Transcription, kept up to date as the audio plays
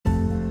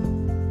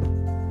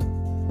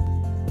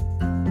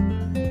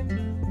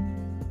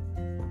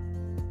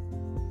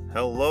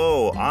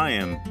Hello, I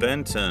am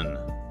Benton.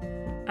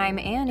 I'm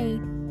Annie.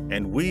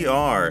 And we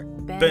are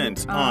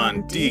Bent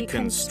on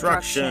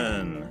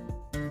Deconstruction.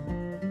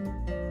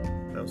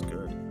 Deconstruction. That was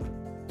good.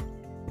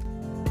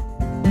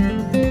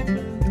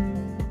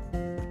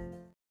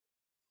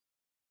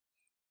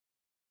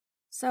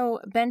 So,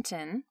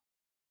 Benton,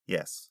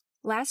 Yes.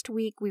 last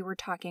week we were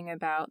talking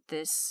about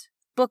this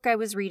book I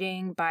was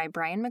reading by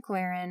Brian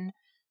McLaren,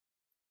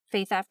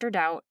 Faith After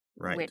Doubt,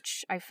 Right.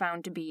 which I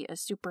found to be a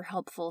super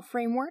helpful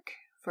framework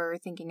for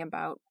thinking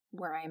about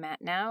where I'm at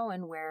now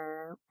and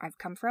where I've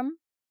come from.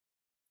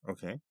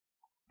 Okay.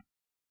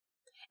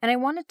 And I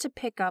wanted to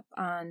pick up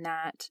on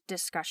that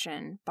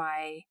discussion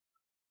by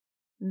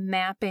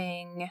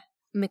mapping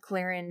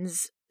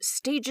McLaren's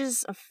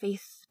stages of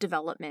faith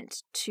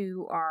development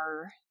to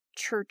our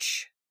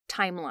church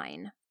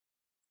timeline.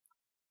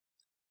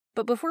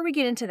 But before we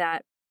get into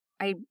that,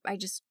 I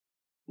just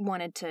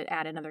wanted to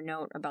add another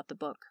note about the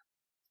book.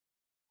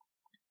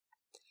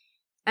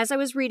 As I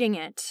was reading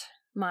it,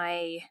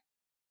 my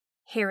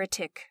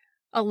heretic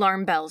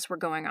alarm bells were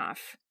going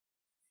off.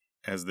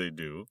 As they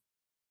do.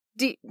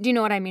 Do you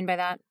know what I mean by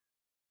that?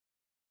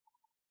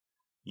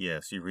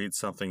 Yes, you read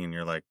something and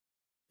you're like,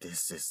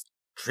 this is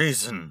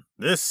treason.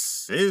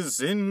 This is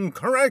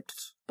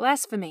incorrect.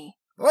 Blasphemy.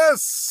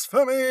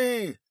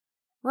 Blasphemy!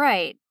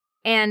 Right.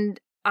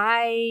 And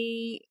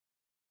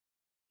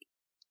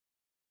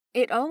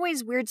it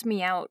always weirds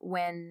me out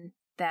when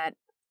that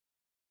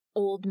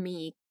old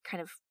me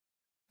kind of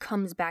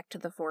comes back to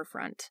the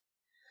forefront.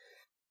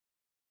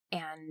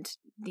 And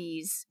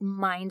these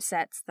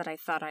mindsets that I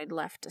thought I'd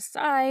left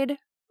aside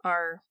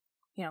are,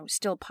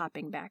 still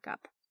popping back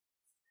up.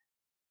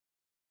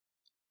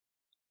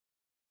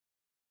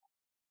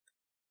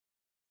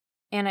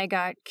 And I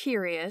got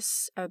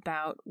curious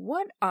about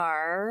what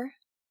are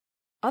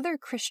other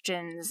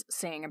Christians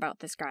saying about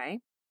this guy.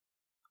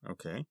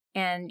 Okay.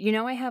 And,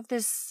 I have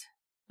this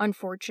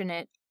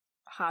unfortunate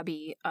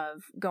hobby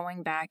of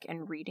going back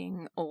and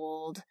reading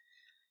old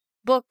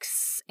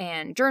books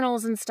and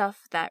journals and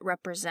stuff that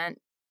represent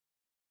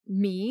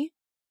me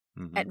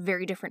at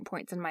very different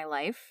points in my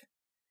life.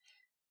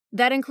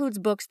 That includes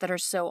books that are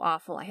so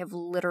awful I have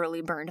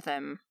literally burned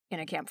them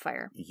in a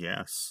campfire.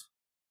 Yes.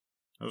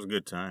 That was a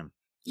good time.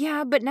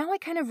 Yeah, but now I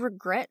kind of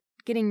regret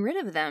getting rid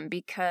of them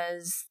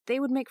because they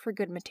would make for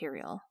good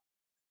material.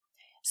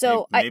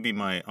 So maybe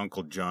my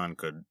Uncle John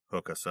could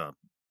hook us up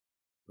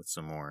with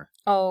some more.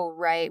 Oh,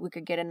 right. We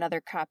could get another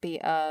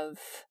copy of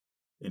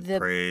In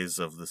praise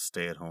of the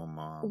stay-at-home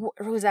mom.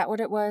 Was that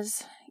what it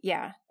was?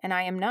 Yeah. And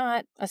I am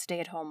not a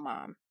stay-at-home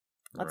mom.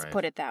 Let's Right.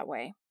 put it that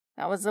way.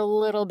 That was a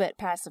little bit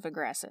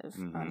passive-aggressive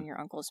on your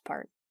uncle's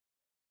part.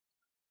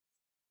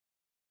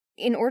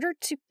 In order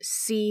to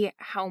see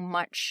how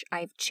much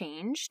I've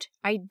changed,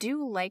 I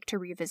do like to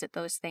revisit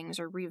those things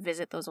or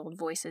revisit those old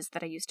voices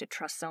that I used to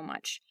trust so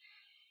much.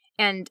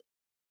 And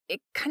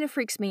it kind of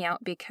freaks me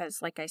out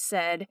because, like I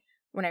said,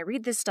 when I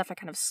read this stuff, I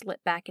kind of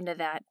slip back into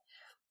that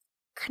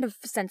kind of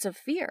sense of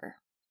fear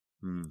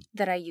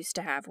that I used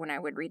to have when I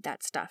would read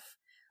that stuff.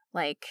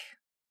 Like,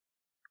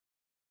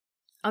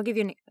 I'll give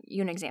you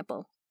an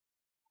example.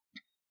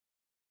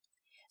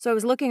 So I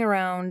was looking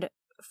around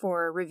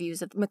for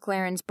reviews of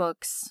McLaren's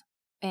books,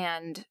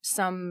 and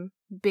some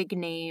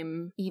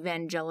big-name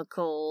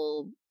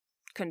evangelical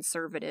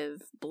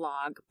conservative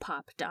blog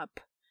popped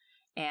up,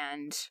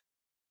 and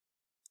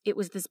it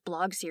was this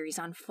blog series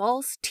on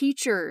false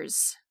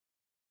teachers.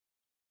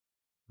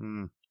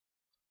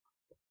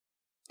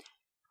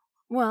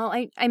 Well,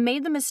 I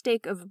made the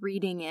mistake of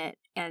reading it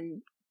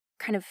and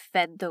kind of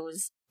fed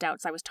those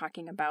doubts I was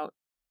talking about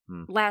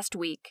last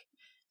week.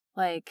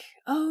 Like,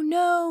 oh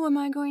no, am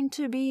I going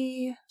to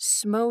be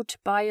smote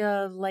by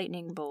a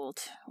lightning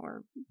bolt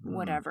or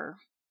whatever?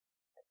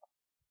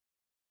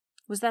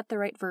 Was that the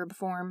right verb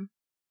form?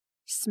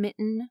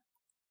 Smitten?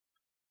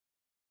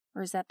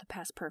 Or is that the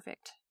past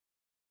perfect?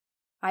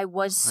 I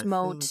was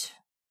smote.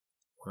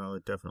 Well,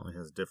 it definitely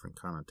has a different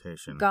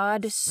connotation.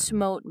 God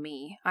smote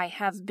me. I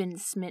have been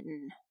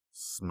smitten.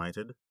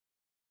 Smited?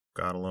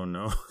 God alone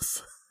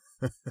knows.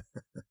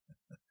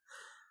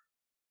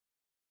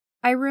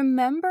 I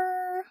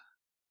remember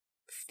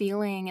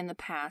feeling in the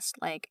past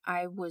like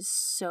I was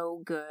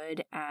so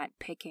good at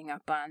picking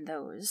up on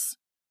those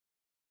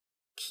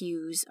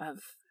cues of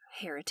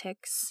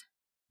heretics,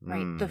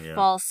 right? The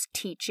false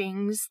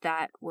teachings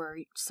that were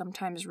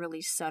sometimes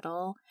really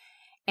subtle.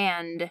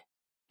 And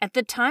at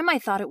the time, I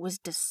thought it was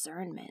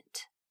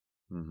discernment.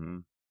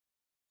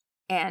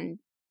 And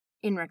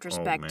in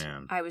retrospect,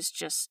 I was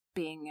just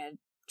being a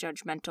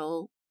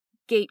judgmental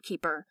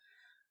gatekeeper.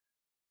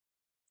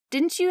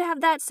 Didn't you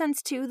have that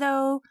sense too,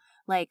 though?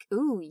 Like,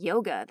 ooh,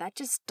 yoga,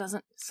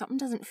 something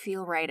doesn't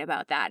feel right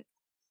about that.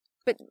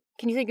 But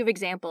can you think of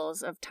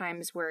examples of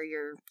times where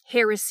your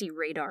heresy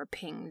radar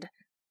pinged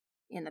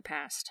in the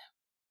past?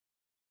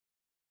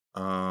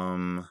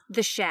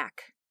 The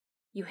Shack.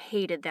 You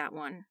hated that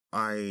one.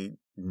 I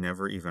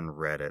never even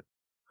read it.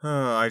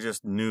 I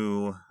just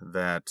knew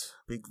that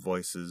big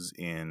voices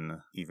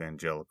in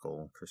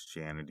evangelical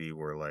Christianity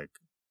were like,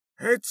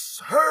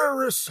 It's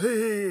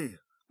heresy!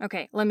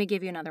 Okay, let me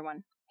give you another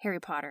one. Harry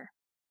Potter.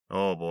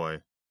 Oh boy.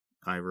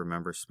 I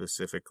remember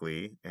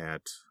specifically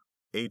at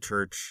a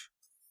church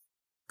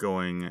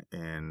going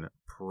and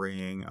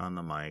praying on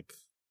the mic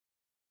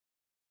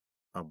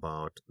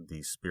about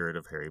the spirit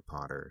of Harry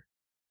Potter.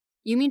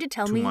 You mean to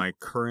tell me? To my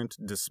current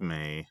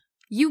dismay.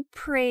 You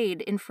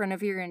prayed in front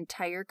of your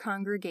entire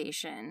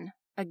congregation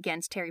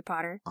against Harry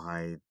Potter?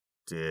 I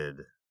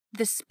did.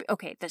 The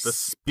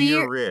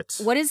spirit.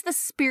 What is the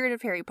spirit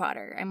of Harry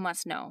Potter? I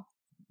must know.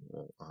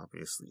 Well,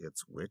 obviously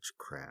it's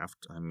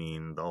witchcraft. I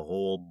mean, the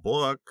whole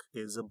book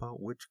is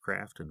about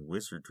witchcraft and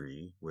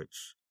wizardry,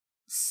 which...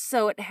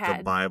 So it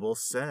had... The Bible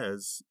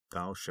says,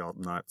 thou shalt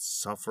not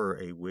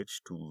suffer a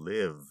witch to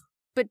live.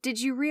 But did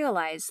you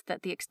realize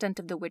that the extent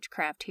of the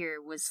witchcraft here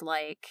was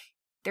like,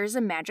 there's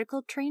a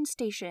magical train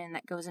station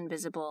that goes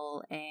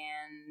invisible,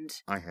 and...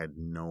 I had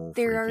no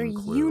there are freaking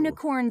clue.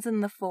 unicorns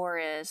in the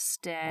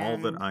forest,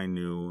 and... All that I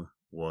knew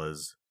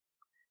was...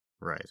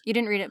 Right. You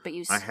didn't read it, but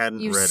I hadn't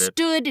read it. You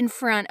stood in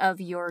front of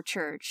your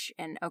church,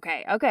 and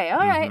okay, all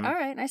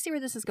right, I see where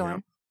this is going.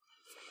 Yep.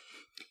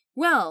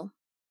 Well,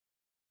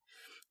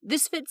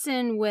 this fits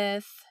in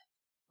with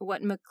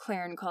what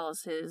McLaren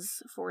calls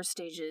his 4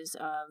 stages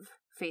of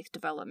faith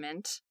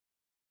development.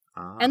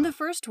 And the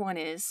first one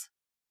is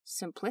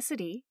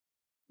simplicity,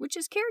 which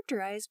is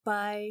characterized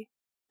by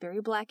very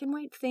black and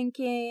white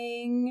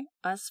thinking,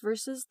 us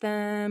versus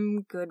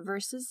them, good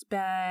versus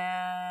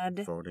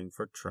bad. Voting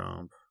for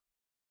Trump.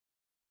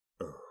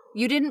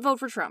 You didn't vote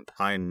for Trump.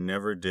 I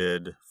never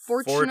did.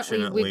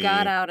 Fortunately, we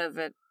got out of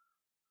it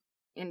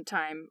in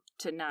time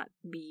to not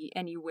be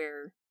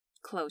anywhere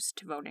close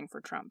to voting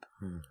for Trump.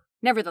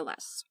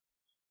 Nevertheless.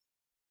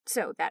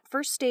 So that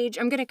first stage,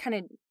 I'm going to kind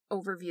of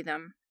overview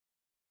them.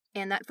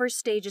 And that first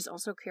stage is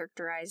also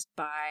characterized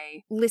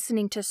by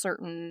listening to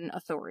certain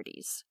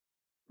authorities,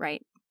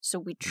 right? So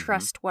we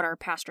trust what our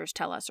pastors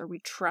tell us, or we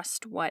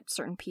trust what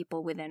certain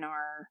people within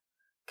our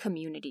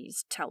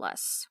communities tell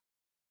us.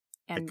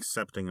 And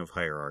accepting of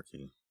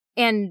hierarchy.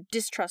 And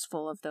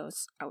distrustful of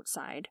those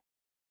outside.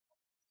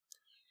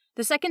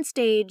 The second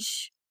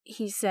stage,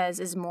 he says,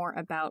 is more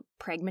about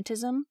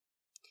pragmatism.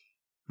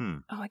 Oh,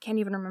 I can't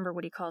even remember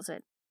what he calls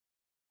it.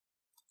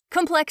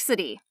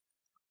 Complexity.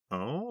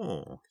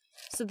 Oh.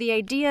 So the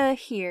idea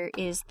here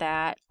is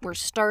that we're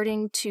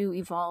starting to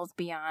evolve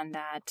beyond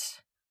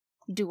that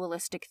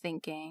dualistic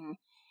thinking.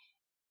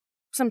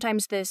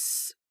 Sometimes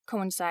this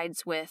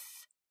coincides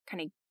with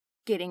kind of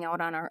getting out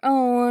on our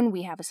own.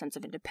 We have a sense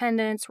of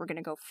independence. We're going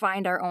to go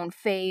find our own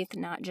faith,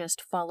 not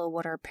just follow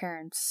what our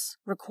parents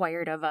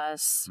required of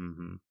us.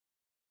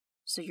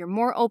 So you're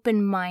more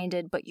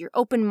open-minded, but you're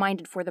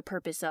open-minded for the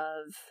purpose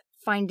of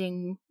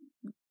finding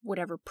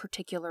whatever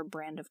particular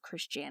brand of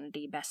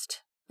Christianity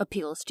best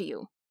appeals to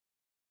you.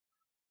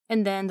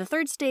 And then the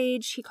third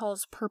stage he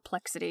calls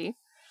perplexity.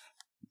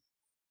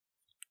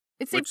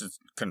 Which is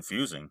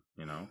confusing,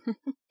 you know.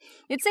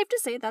 It's safe to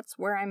say that's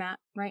where I'm at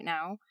right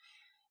now.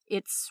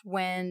 It's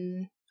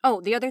when...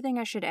 Oh, the other thing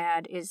I should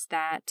add is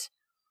that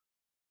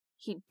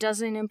he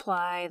doesn't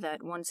imply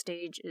that one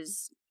stage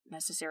is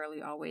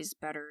necessarily always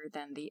better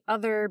than the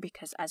other,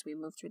 because as we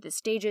move through the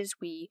stages,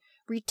 we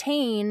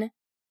retain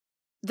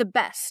the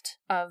best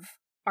of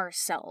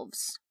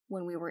ourselves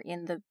when we were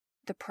in the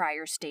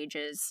prior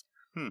stages,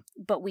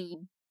 but we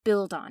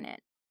build on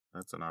it.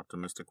 That's an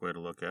optimistic way to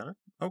look at it.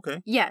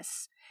 Okay.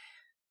 Yes.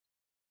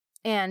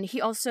 And he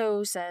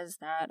also says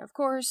that, of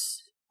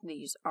course,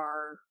 these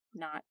are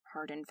not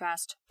hard and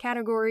fast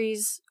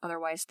categories,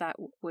 otherwise that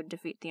would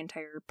defeat the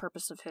entire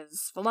purpose of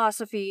his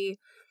philosophy,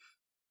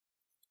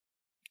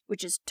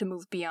 which is to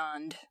move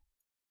beyond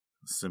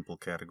simple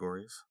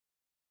categories.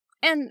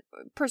 And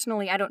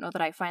personally, I don't know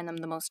that I find them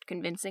the most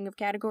convincing of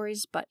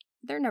categories, but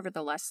they're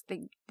nevertheless,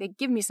 they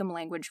give me some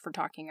language for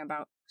talking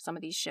about some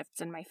of these shifts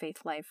in my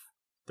faith life.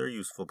 They're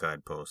useful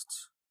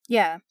guideposts.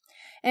 Yeah.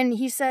 And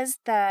he says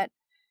that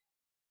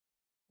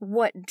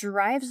what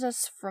drives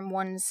us from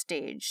one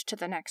stage to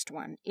the next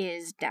one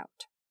is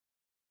doubt.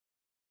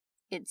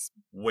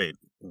 Wait,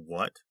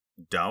 what?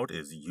 Doubt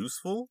is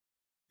useful?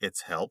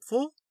 It's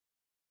helpful?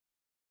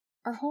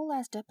 Our whole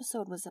last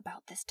episode was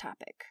about this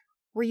topic.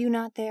 Were you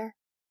not there?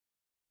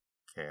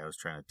 Okay, I was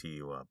trying to tee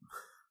you up.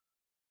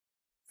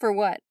 For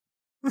what?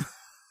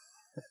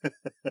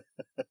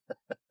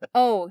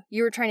 Oh,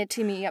 you were trying to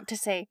tee me up to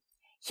say,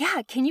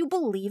 yeah, can you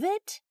believe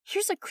it?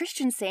 Here's a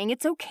Christian saying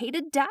it's okay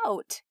to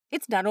doubt.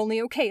 It's not only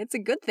okay, it's a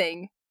good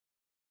thing.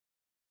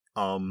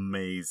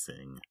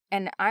 Amazing.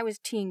 And I was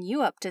teeing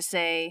you up to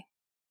say,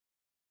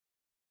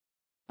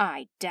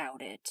 I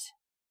doubt it.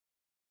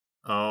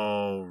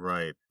 Oh,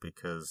 right,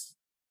 because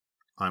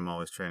I'm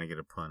always trying to get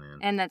a pun in.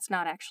 And that's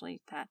not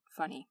actually that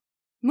funny.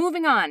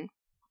 Moving on.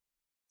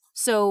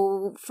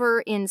 So,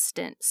 for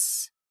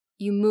instance,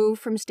 you move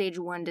from stage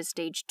 1 to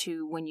stage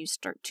 2 when you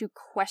start to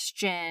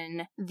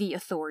question the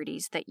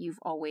authorities that you've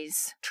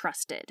always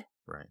trusted.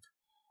 Right.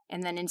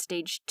 And then in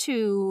stage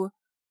 2,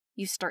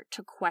 you start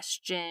to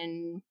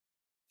question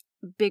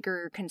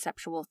bigger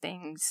conceptual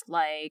things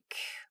like,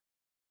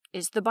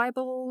 is the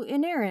Bible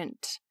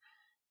inerrant?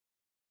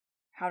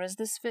 How does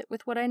this fit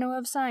with what I know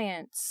of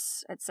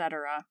science,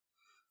 etc.?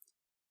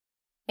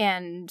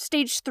 And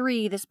stage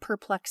 3, this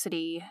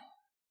perplexity.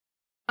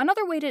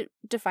 Another way to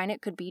define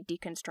it could be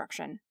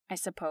deconstruction, I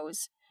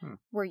suppose,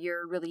 where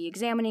you're really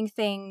examining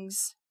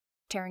things,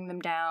 tearing them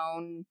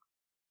down,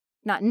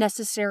 not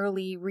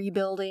necessarily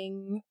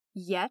rebuilding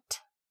yet.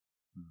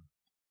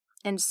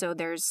 And so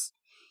there's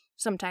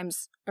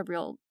sometimes a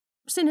real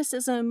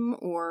cynicism,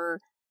 or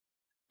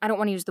I don't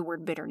want to use the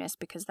word bitterness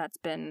because that's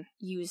been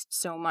used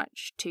so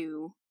much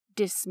to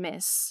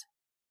dismiss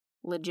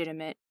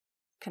legitimate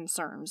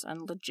concerns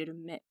and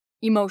legitimate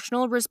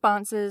emotional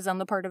responses on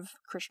the part of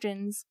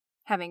Christians,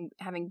 having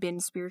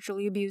been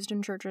spiritually abused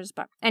in churches.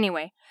 But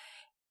anyway.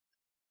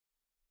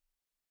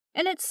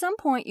 And at some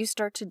point you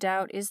start to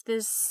doubt, is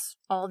this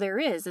all there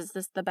is? Is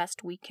this the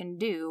best we can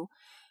do?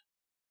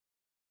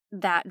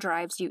 That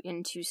drives you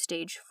into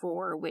stage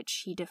 4,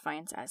 which he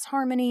defines as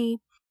harmony.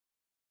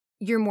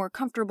 You're more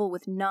comfortable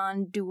with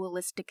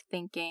non-dualistic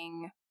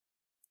thinking.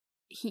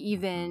 He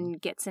even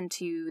gets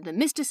into the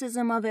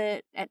mysticism of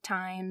it at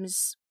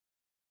times,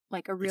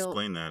 like a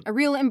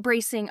real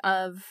embracing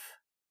of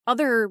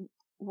other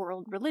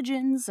world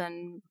religions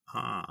and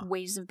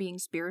ways of being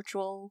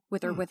spiritual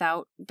with or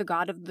without the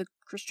God of the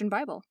Christian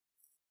Bible.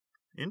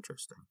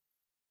 Interesting.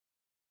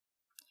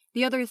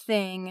 The other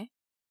thing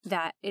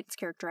that it's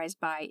characterized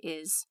by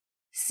is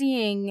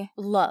seeing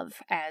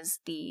love as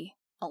the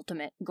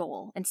ultimate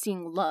goal and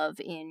seeing love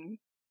in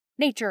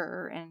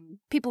nature and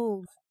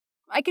people.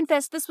 I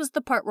confess this was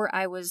the part where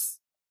I was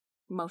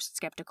most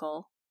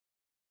skeptical.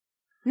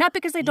 Not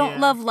because I don't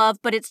love love,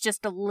 but it's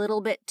just a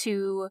little bit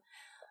too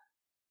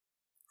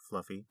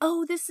fluffy.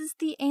 Oh, this is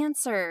the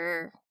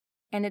answer.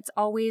 And it's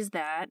always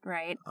that,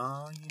 right?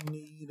 All you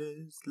need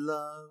is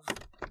love.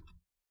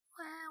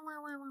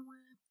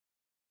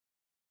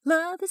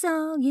 Love is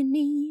all you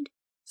need.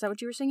 Is that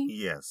what you were singing?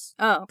 Yes.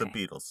 Oh, okay.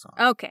 The Beatles song.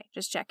 Okay,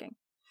 just checking.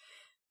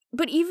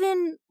 But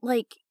even,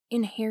 like,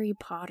 in Harry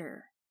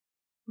Potter,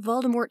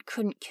 Voldemort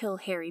couldn't kill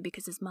Harry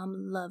because his mom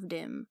loved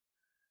him.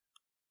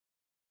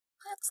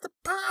 That's the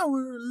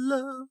power of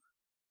love.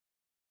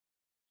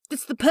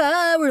 It's the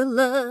power of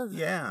love.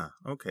 Yeah,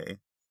 okay.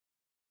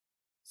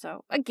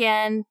 So,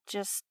 again,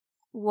 just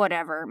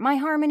whatever. My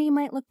harmony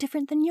might look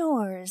different than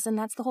yours, and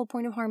that's the whole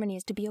point of harmony,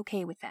 is to be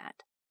okay with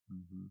that.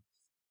 Mm-hmm.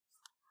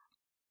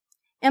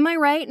 Am I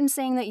right in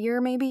saying that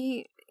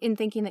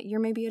thinking that you're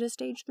maybe at a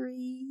stage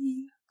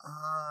 3?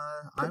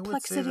 Perplexity? I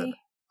would say that,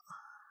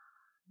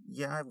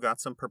 yeah, I've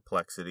got some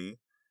perplexity.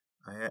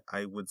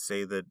 I would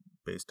say that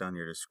based on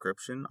your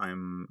description, I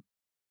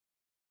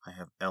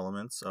have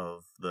elements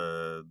of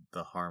the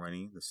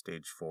harmony, the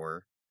stage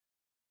 4,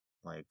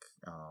 like,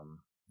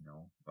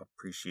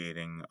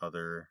 appreciating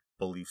other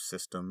belief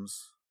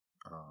systems.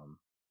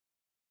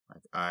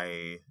 Like,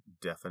 I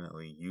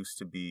definitely used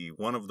to be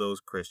one of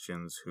those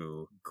Christians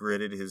who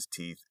gritted his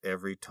teeth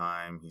every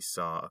time he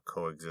saw a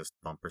Coexist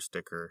bumper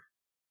sticker.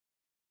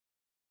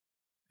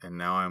 And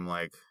now I'm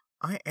like,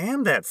 I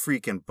am that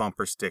freaking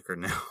bumper sticker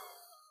now.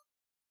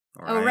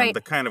 Or I am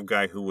the kind of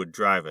guy who would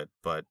drive it,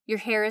 but... Your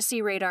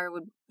heresy radar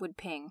would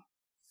ping.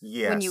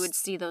 Yes. When you would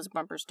see those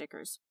bumper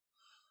stickers.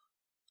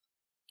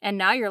 And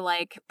now you're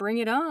like, bring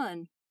it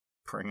on.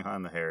 Bring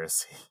on the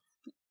heresy.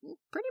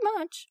 Pretty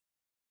much.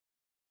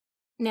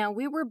 Now,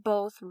 we were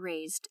both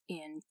raised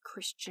in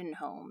Christian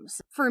homes.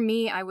 For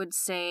me, I would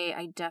say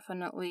I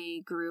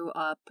definitely grew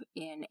up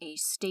in a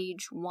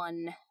stage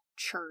 1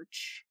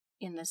 church,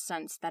 in the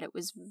sense that it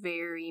was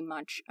very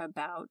much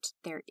about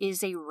there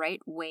is a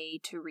right way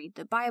to read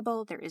the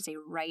Bible, there is a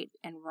right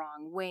and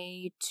wrong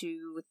way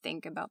to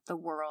think about the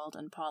world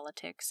and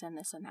politics and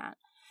this and that.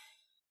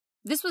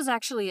 This was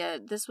actually a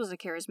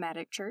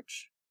charismatic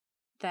church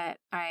that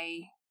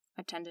I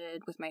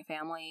attended with my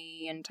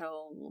family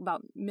until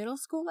about middle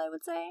school, I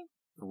would say.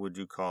 Would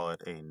you call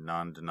it a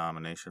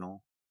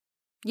non-denominational?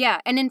 Yeah,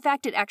 and in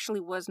fact, it actually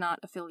was not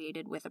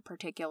affiliated with a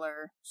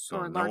particular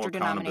or larger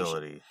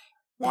denomination.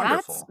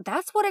 Wonderful.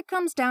 That's what it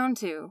comes down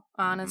to,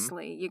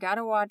 honestly. Mm-hmm. You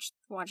gotta watch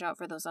out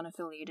for those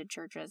unaffiliated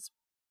churches.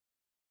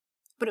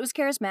 But it was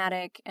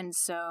charismatic, and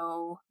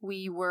so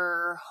we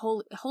were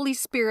Holy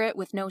Spirit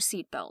with no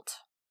seatbelt,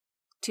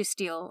 to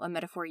steal a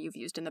metaphor you've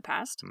used in the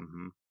past.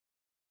 Mm-hmm.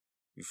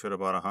 You should have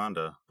bought a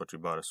Honda, but you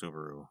bought a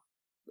Subaru.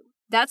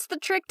 That's the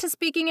trick to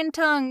speaking in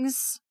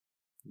tongues.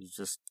 You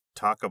just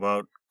talk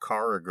about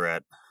car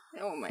regret.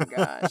 Oh my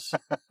gosh.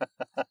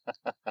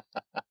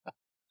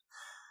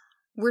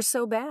 We're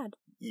so bad.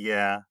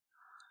 Yeah.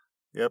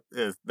 Yep.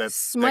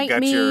 Smite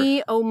that got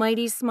me, oh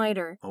mighty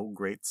smiter. Oh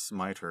great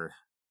smiter.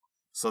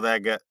 So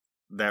that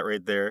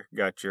right there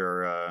got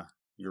your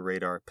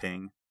radar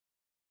ping.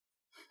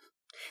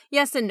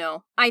 Yes and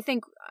no. I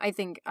think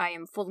I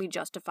am fully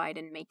justified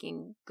in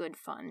making good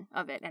fun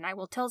of it, and I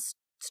will tell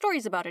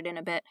stories about it in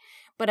a bit.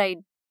 But I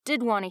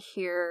did want to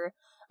hear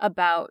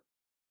about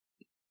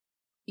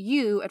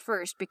you at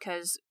first,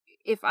 because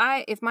if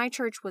my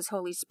church was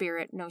Holy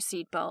Spirit, no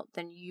seatbelt,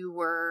 then you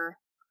were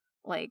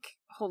like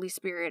Holy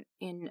Spirit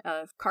in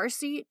a car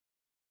seat.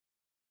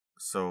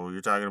 So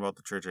you're talking about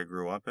the church I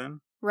grew up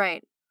in?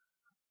 Right.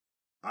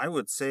 I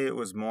would say it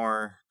was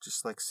more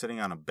just like sitting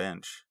on a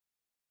bench.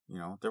 You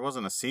know, there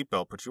wasn't a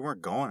seatbelt, but you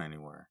weren't going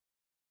anywhere.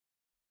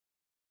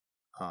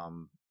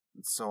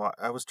 So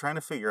I was trying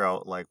to figure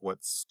out like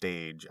what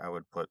stage I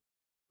would put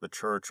the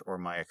church or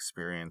my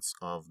experience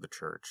of the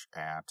church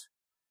at.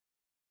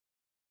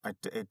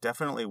 It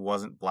definitely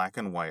wasn't black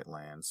and white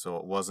land, so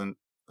it wasn't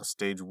a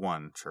stage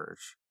 1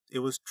 church. It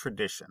was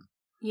tradition.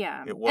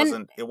 Yeah. It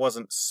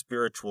wasn't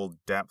spiritual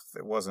depth.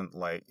 It wasn't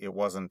it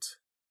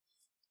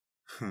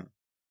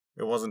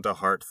wasn't a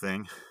heart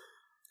thing.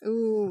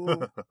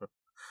 Ooh.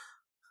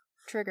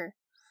 Trigger.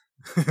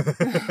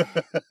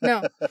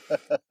 No.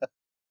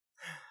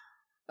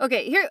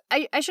 Okay, here,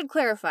 I should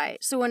clarify.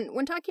 So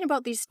when talking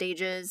about these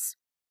stages,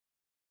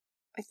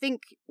 I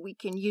think we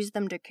can use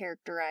them to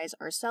characterize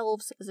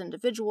ourselves as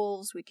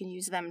individuals. We can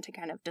use them to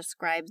kind of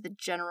describe the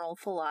general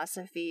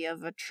philosophy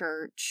of a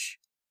church.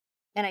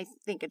 And I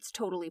think it's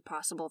totally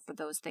possible for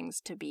those things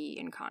to be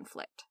in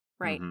conflict,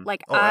 right? Mm-hmm.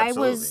 Like, oh,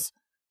 absolutely.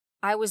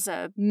 I was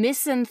a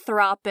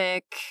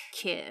misanthropic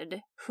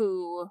kid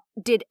who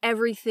did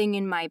everything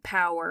in my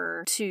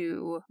power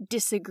to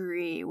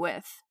disagree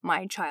with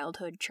my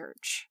childhood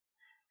church.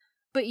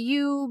 But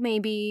you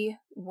maybe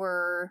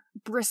were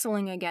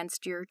bristling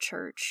against your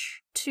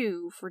church,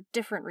 too, for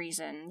different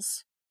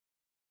reasons.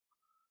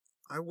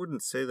 I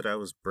wouldn't say that I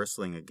was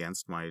bristling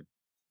against my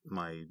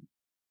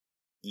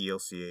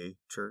ELCA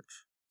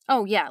church.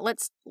 Oh, yeah,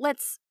 let's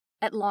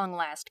at long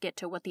last get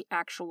to what the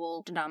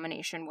actual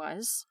denomination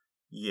was.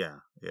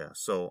 Yeah.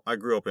 So I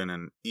grew up in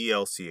an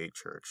ELCA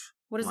church.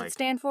 What does it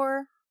stand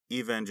for?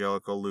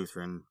 Evangelical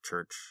Lutheran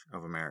Church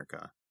of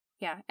America.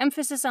 Yeah,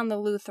 emphasis on the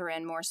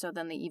Lutheran more so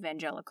than the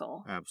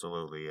evangelical.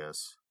 Absolutely,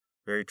 yes.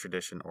 Very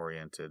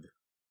tradition-oriented.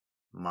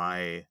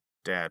 My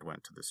dad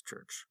went to this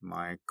church.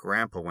 My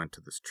grandpa went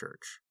to this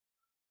church.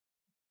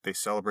 They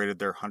celebrated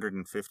their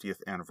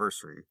 150th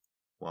anniversary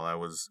while I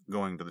was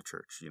going to the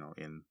church,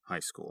 in high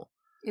school.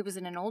 It was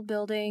in an old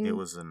building. It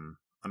was in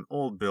an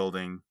old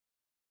building,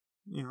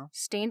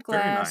 Stained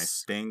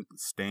glass. Very nice.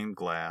 Stained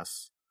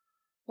glass.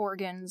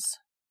 Organs.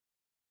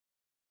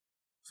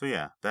 So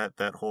yeah,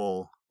 that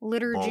whole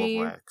liturgy.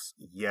 Ball of wax.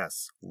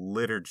 Yes,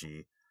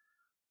 liturgy.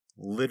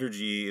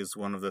 Liturgy is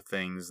one of the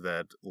things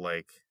that,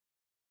 like,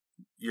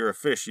 you're a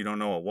fish, you don't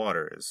know what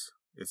water is.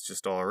 It's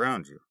just all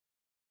around you.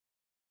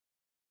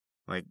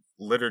 Like,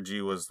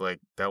 liturgy was like,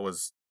 that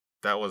was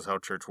how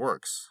church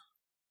works.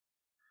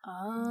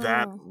 Oh.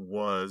 That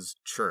was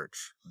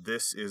church.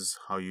 This is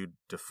how you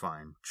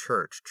define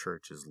church.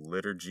 Church is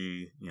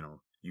liturgy.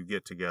 You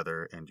get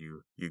together and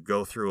you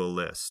go through a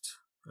list,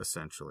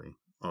 essentially,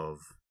 of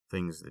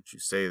things that you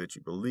say that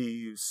you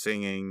believe,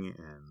 singing,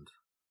 and...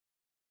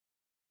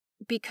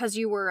 Because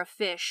you were a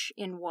fish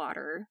in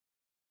water,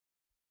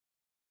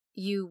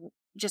 you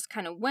just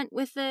kind of went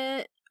with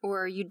it,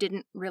 or you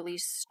didn't really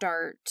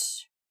start...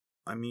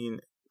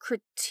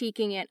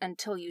 critiquing it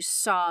until you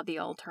saw the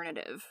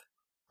alternative.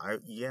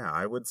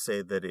 I would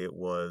say that it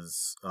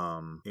was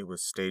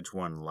stage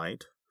 1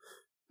 light.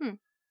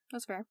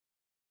 That's fair.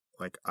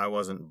 Like, I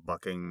wasn't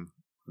bucking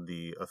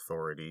the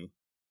authority.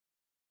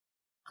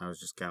 I was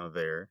just kind of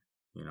there,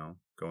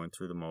 going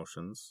through the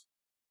motions.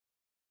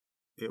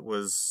 It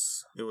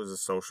was a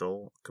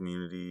social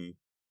community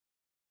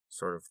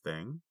sort of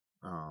thing.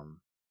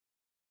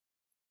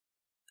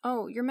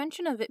 Oh, your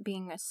mention of it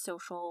being a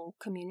social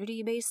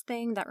community-based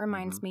thing, that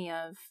reminds me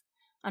of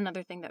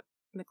another thing that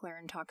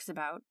McLaren talks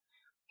about.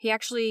 He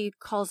actually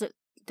calls it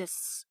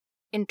this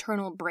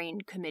internal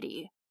brain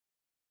committee.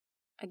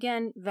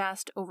 Again,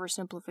 vast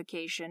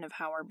oversimplification of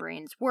how our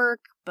brains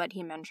work, but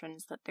he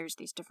mentions that there's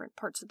these different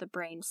parts of the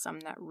brain,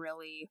 some that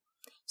really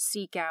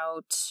seek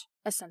out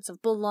a sense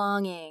of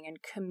belonging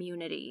and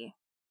community,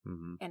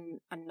 and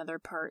another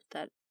part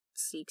that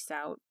seeks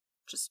out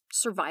just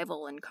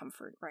survival and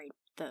comfort, right?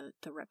 The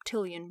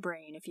reptilian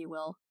brain, if you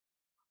will.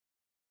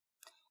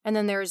 And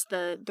then there's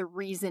the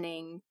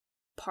reasoning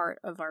part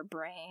of our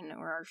brain,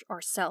 or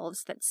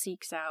ourselves, that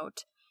seeks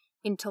out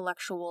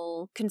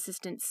intellectual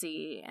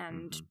consistency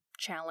and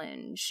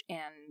challenge.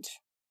 And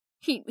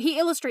he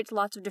illustrates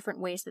lots of different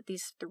ways that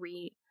these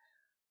three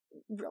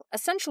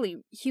essentially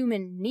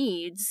human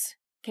needs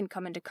can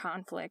come into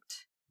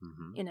conflict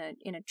in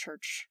a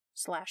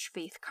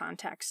church/faith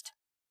context.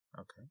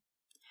 Okay.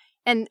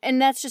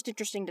 And that's just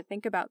interesting to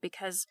think about,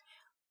 because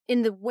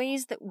in the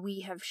ways that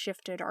we have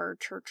shifted our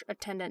church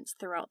attendance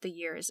throughout the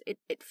years,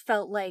 it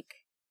felt like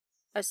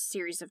a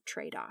series of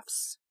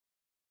trade-offs.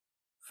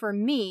 For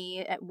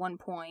me, at one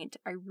point,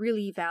 I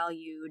really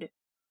valued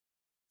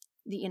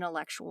the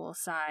intellectual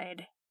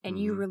side, and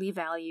you really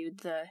valued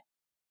the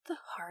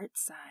heart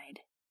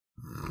side.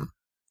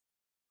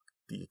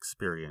 The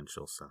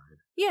experiential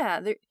side.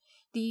 Yeah,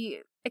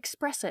 the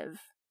expressive.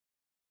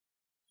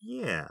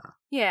 Yeah.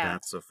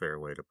 That's a fair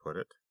way to put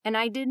it. And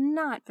I did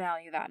not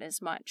value that as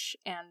much,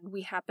 and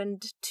we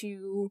happened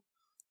to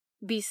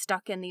be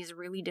stuck in these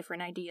really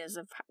different ideas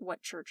of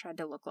what church had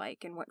to look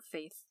like and what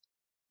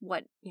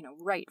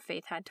right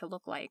faith had to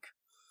look like.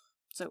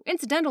 So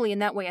incidentally, in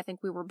that way, I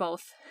think we were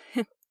both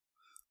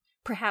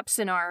perhaps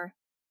in our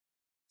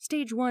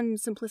stage one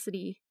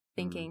simplicity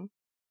thinking,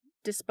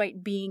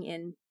 despite being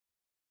in,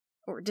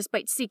 or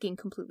despite seeking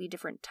completely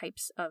different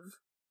types of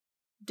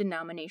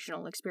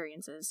denominational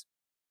experiences.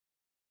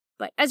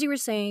 But as you were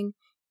saying,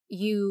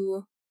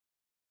 you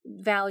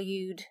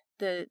valued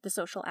the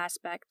social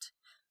aspect.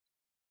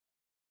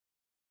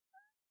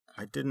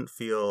 I didn't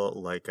feel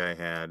like I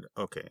had,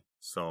 okay,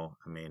 so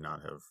I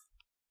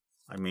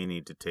may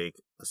need to take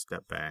a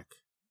step back,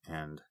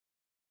 and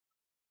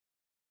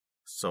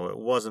so it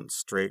wasn't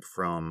straight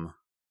from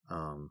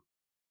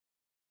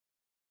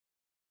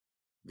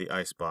the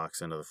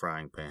icebox into the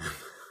frying pan,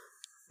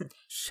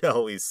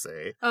 shall we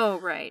say. Oh,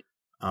 right.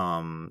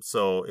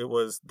 So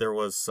there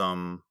was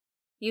some...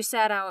 You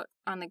sat out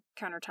on the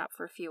countertop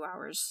for a few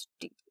hours,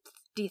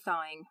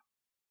 de-thawing.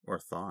 Or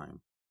thawing.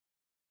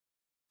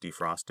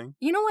 Defrosting?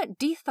 You know what?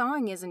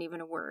 De-thawing isn't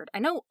even a word. I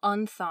know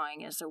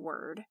unthawing is a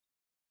word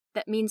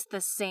that means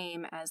the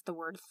same as the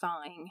word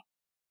thawing.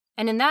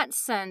 And in that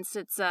sense,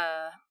 it's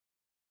a...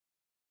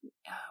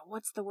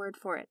 what's the word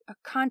for it? A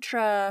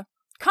contronym.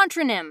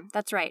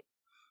 That's right.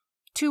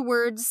 2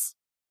 words.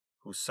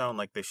 Who sound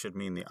like they should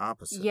mean the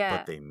opposite,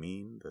 but they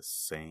mean the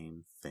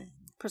same thing.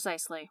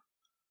 Precisely.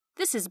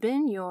 This has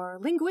been your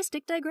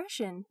linguistic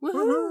digression. Woohoo!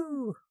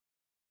 Woo-hoo!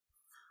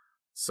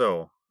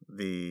 So,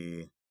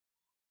 the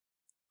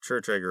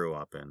church I grew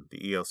up in, the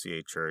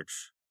ELCA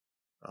church,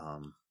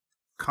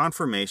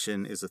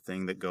 confirmation is a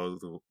thing that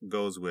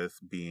goes with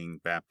being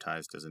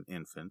baptized as an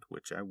infant,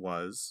 which I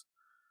was.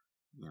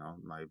 You know,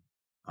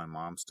 my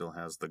mom still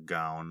has the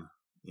gown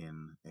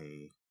in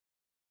a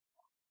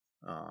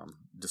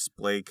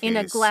display case. In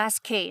a glass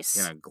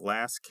case. In a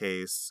glass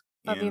case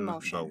of in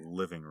emotion. the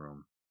living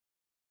room.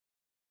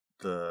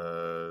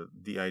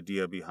 The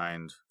idea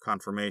behind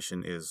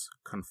confirmation is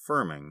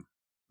confirming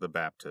the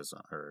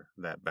baptism, or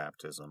that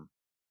baptism.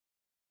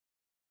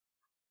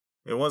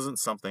 It wasn't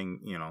something,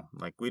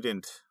 like we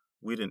didn't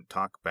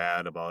talk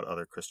bad about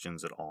other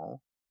Christians at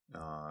all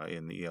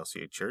in the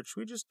ELCA church.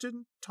 We just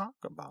didn't talk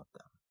about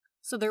them.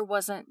 So there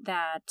wasn't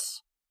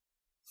that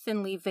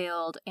thinly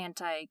veiled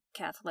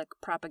anti-Catholic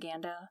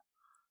propaganda?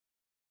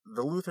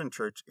 The Lutheran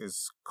Church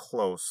is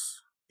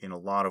close in a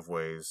lot of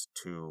ways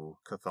to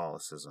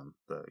Catholicism,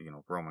 the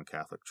Roman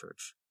Catholic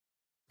Church.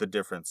 The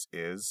difference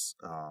is,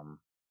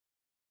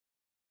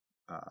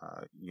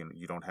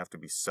 you don't have to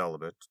be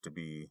celibate to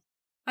be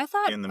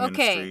in the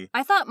ministry.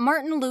 I thought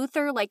Martin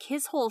Luther, like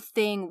his whole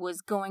thing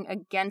was going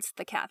against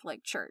the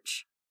Catholic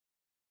Church.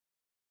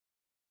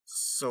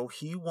 So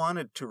he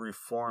wanted to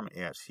reform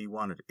it. He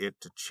wanted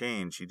it to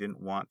change. He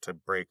didn't want to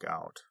break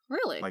out.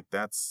 Really? Like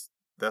that's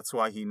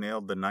why he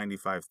nailed the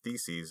 95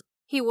 Theses.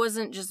 He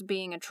wasn't just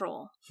being a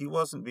troll. He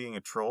wasn't being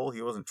a troll.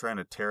 He wasn't trying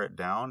to tear it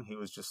down. He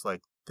was just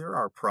like, there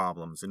are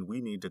problems and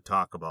we need to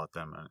talk about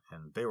them.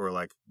 And they were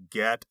like,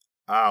 get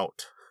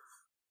out.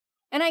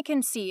 And I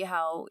can see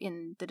how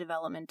in the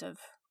development of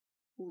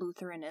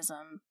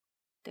Lutheranism,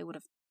 they would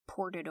have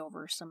ported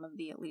over some of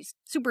the at least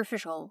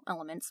superficial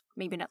elements,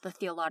 maybe not the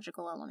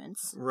theological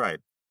elements.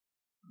 Right.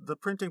 The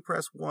printing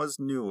press was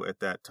new at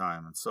that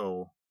time, and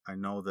so I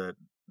know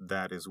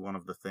that is one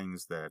of the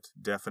things that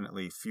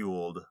definitely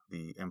fueled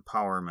the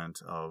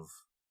empowerment of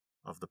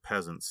the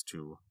peasants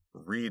to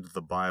read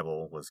the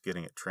Bible, was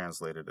getting it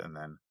translated and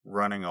then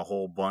running a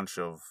whole bunch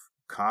of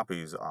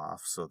copies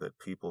off so that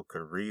people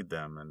could read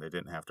them and they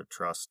didn't have to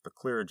trust the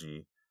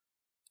clergy.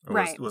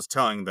 Right. Was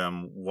telling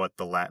them what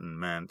the Latin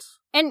meant.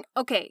 And,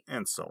 okay.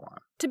 And so on.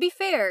 To be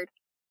fair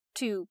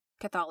to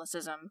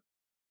Catholicism,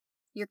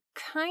 you're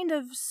kind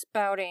of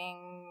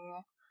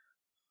spouting...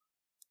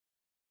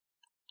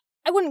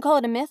 I wouldn't call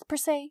it a myth, per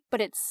se, but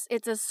it's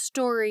a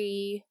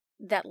story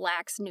that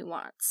lacks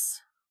nuance.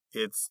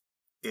 It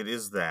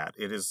is that.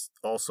 It is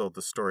also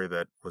the story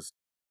that was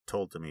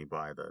told to me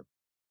by the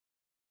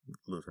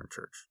Lutheran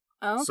Church.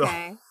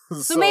 Okay.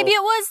 So maybe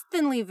it was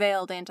thinly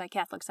veiled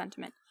anti-Catholic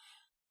sentiment.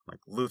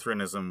 Like,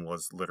 Lutheranism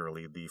was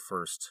literally the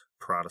first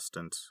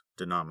Protestant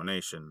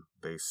denomination.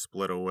 They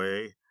split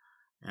away,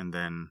 and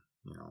then,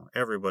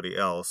 everybody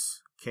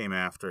else came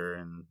after,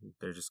 and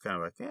they're just kind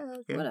of like, yeah,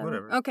 okay,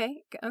 whatever.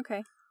 Okay.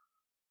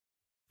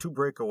 To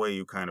break away,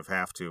 you kind of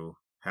have to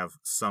have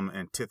some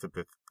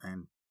antipathy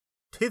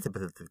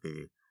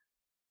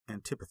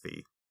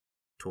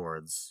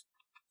towards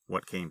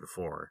what came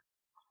before.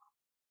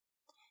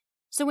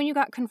 So when you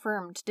got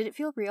confirmed, did it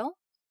feel real?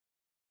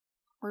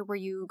 Or were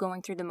you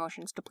going through the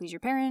motions to please your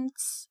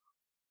parents?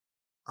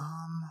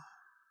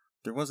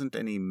 There wasn't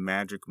any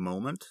magic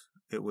moment.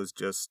 It was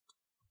just,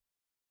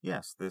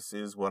 yes, this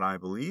is what I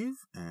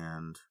believe,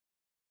 and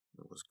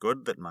it was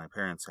good that my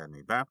parents had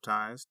me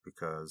baptized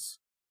because...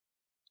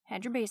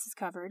 Had your bases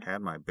covered.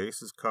 Had my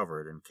bases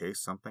covered in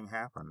case something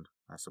happened,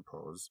 I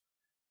suppose.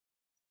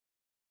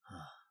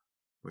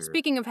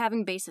 Speaking of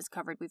having bases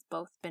covered, we've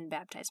both been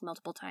baptized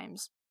multiple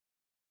times.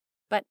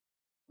 But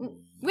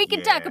we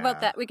can talk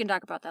about that. We can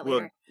talk about that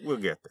later. We'll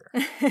get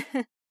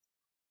there.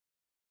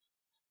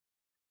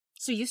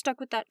 So you stuck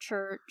with that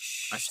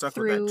church I stuck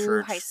through with that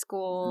church high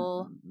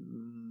school?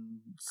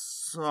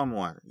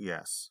 Somewhat,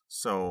 yes.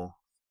 So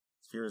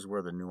here's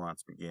where the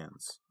nuance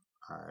begins.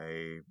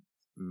 I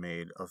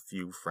made a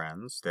few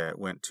friends that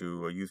went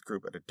to a youth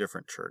group at a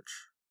different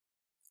church.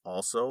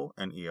 Also,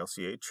 an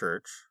ELCA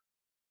church,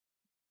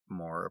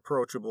 more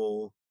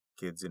approachable.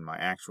 Kids in my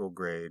actual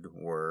grade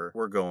were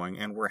going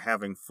and were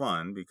having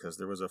fun because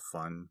there was a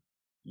fun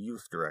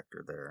youth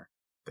director there.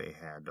 They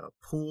had a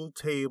pool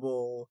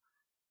table,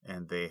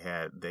 and they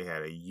had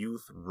a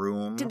youth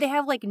room. Did they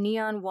have like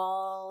neon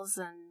walls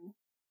and?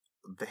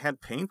 They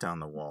had paint on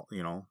the wall,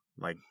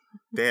 like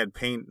they had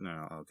paint.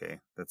 No, okay,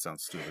 that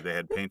sounds stupid. They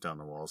had paint on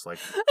the walls, like.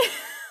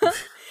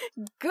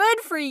 Good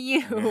for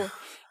you,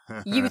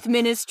 youth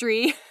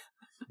ministry.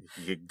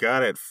 You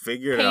got it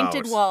figured out.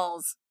 Painted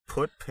walls.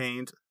 Put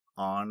paint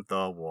on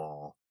the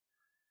wall.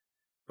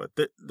 But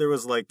there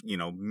was like,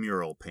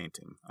 mural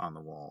painting on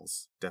the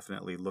walls.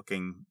 Definitely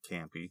looking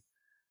campy.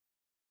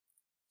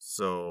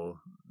 So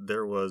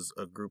there was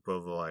a group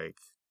of like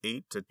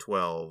 8 to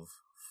 12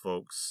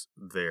 folks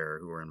there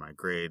who were in my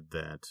grade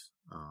that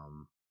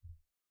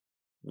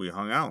we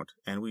hung out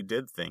and we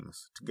did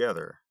things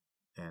together.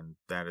 And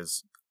that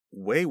is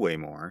way, way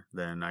more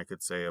than I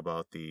could say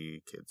about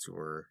the kids who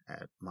were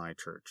at my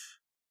church.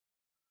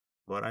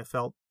 But I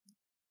felt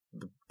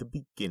the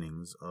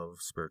beginnings of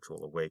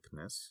spiritual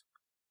awakeness.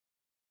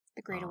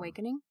 The Great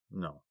Awakening?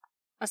 No.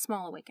 A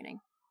small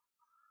awakening.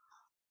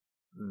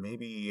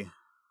 Maybe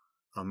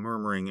a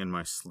murmuring in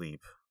my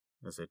sleep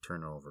as I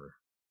turn over.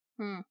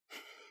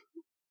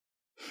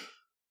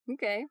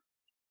 Okay.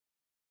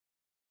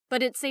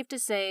 But it's safe to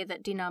say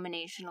that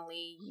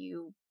denominationally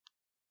you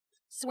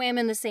swam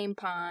in the same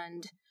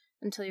pond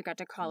until you got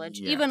to college,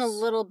 yes. Even a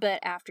little bit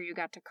after you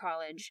got to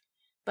college.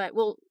 But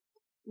we'll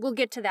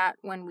get to that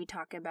when we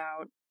talk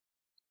about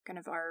kind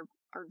of our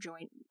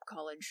joint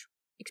college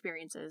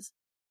experiences.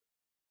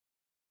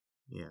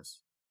 Yes.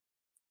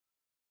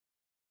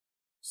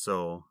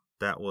 So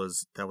that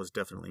was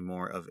definitely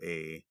more of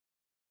a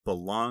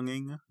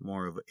belonging,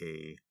 more of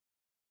a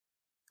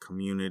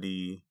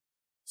community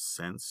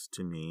sense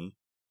to me.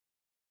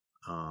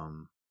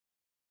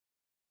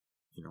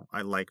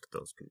 I liked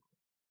those people.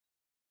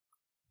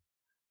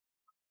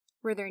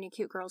 Were there any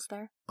cute girls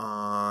there?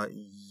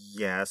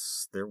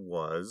 Yes, there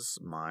was.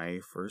 My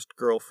first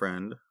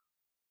girlfriend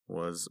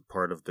was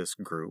part of this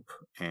group,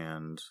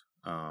 and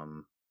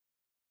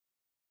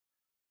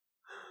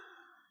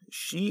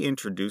she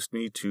introduced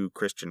me to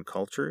Christian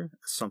culture,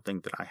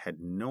 something that I had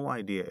no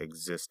idea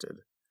existed.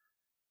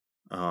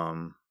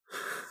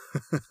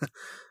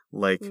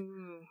 Like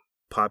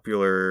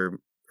popular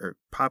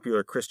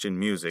Christian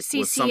music CCM.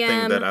 Was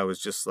something that I was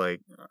just like,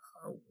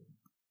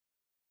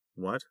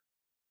 what?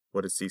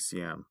 What is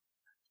CCM?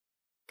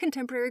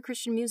 Contemporary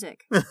Christian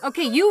music.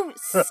 Okay, you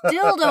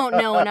still don't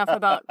know enough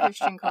about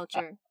Christian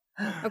culture.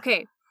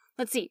 Okay,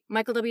 let's see.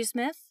 Michael W.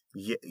 Smith?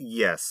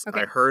 Yes.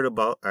 Okay. I heard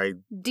about...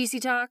 DC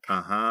Talk?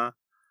 Uh-huh.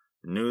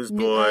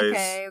 Newsboys.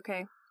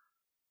 Okay.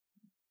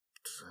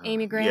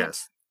 Amy Grant?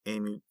 Yes.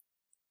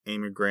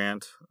 Amy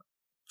Grant.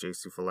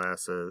 JC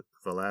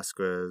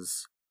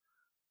Velasquez.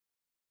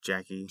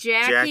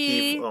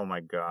 Jackie. Oh my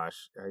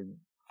gosh.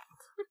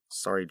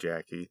 Sorry,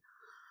 Jackie.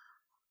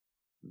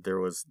 There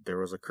was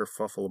a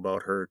kerfuffle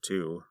about her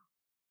too.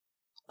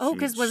 Oh,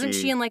 because wasn't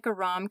she in like a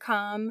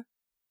rom-com?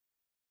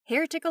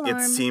 Heretic Alarm.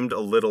 It seemed a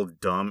little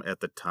dumb at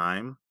the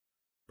time,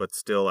 but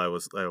still I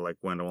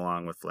went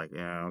along with like,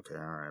 yeah, okay,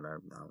 all right, I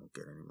won't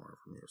get any more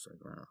from you, so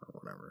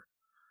whatever.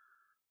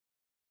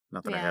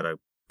 Not that I had a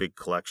big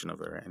collection of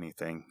her or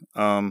anything.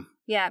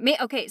 Yeah,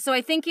 okay, so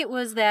I think it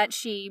was that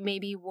she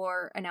maybe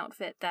wore an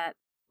outfit that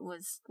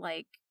was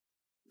like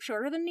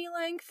shorter than knee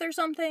length or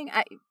something.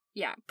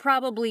 Yeah,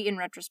 probably in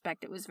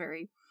retrospect it was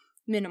very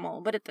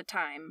minimal, but at the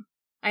time,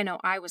 I know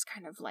I was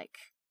kind of like,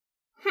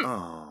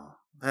 Oh,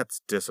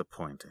 that's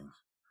disappointing.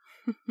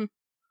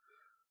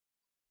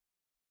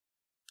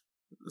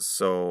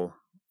 So,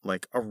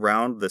 like,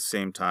 around the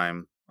same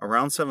time,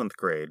 around 7th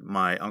grade,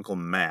 my Uncle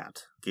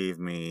Matt gave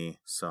me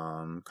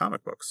some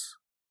comic books.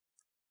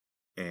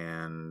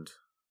 And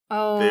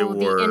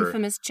the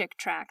infamous Chick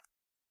Tract.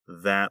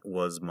 That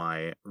was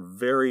my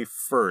very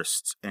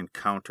first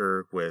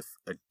encounter with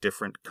a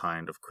different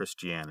kind of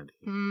Christianity.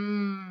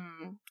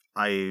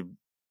 I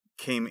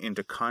came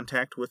into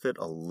contact with it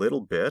a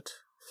little bit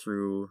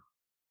through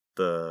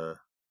the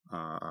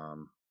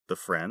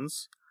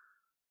Friends.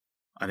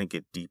 I didn't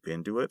get deep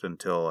into it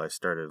until I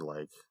started,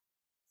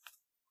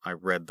 I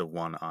read the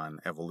one on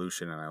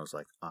evolution, and I was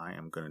like, I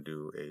am going to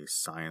do a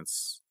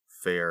science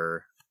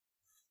fair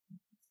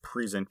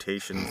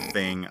presentation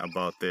thing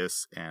about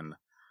this, and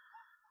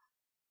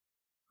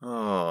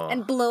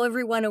blow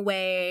everyone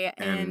away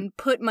and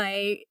put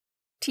my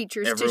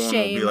teachers to shame.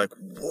 Everyone will be like,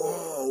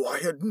 whoa, I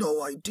had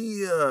no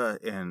idea.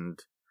 And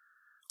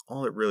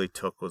all it really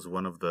took was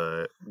one of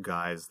the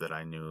guys that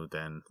I knew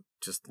then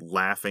just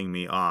laughing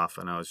me off,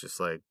 and I was just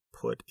like,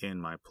 put in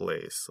my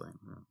place. Like,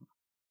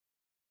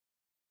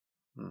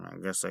 I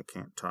guess I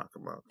can't talk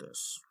about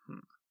this.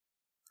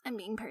 I'm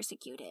being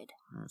persecuted.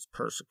 It's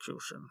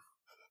persecution.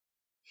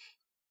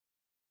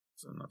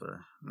 It's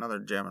another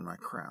gem in my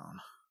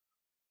crown.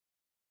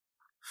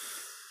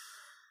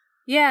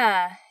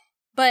 Yeah,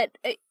 but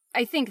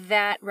I think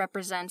that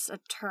represents a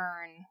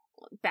turn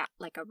back,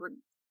 like a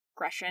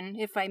regression,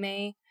 if I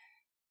may,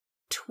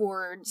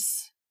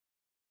 towards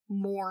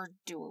more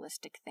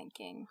dualistic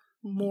thinking,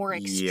 more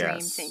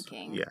extreme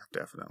thinking. Yeah,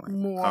 definitely.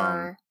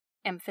 More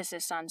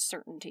emphasis on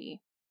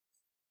certainty.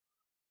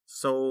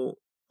 So,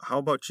 how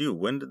about you?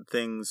 When did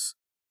things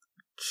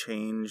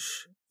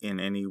change in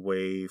any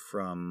way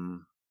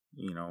from,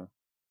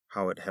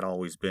 how it had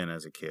always been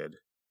as a kid?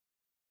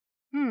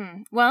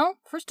 Well,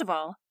 first of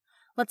all,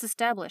 let's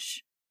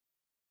establish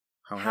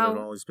how had it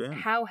always been?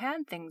 How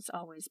had things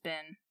always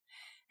been?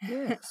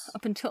 Yes.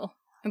 Up until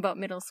about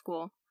middle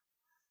school.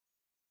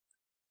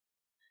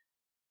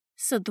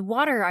 So the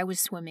water I was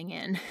swimming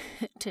in,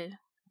 to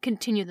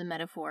continue the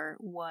metaphor,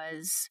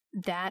 was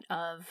that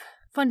of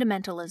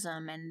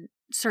fundamentalism and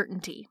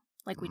certainty,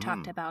 like we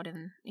talked about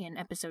in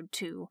episode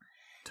 2.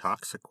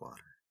 Toxic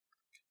water.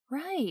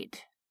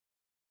 Right.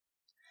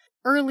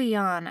 Early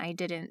on, I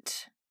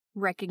didn't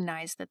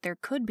recognize that there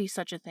could be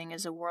such a thing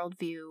as a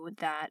worldview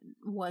that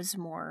was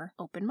more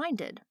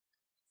open-minded.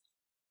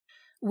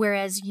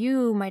 Whereas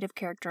you might have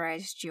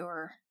characterized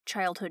your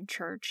childhood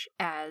church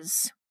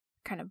as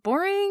kind of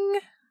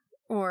boring,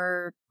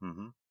 or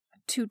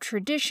too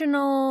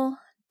traditional,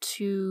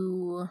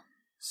 too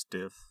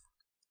stiff,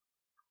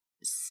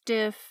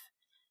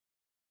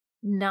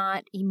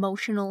 not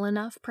emotional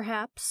enough,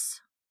 perhaps.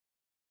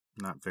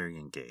 Not very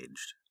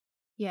engaged.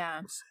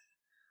 Yeah.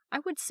 I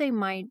would say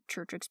my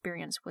church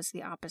experience was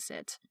the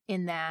opposite,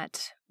 in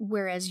that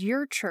whereas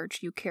your church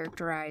you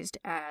characterized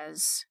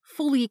as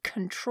fully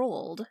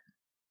controlled,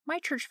 my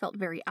church felt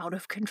very out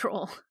of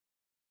control.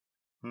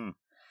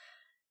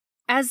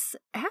 As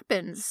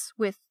happens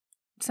with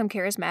some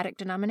charismatic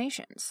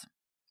denominations.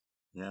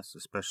 Yes,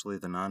 especially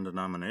the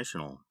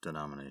non-denominational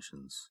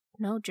denominations.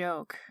 No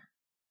joke.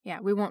 Yeah,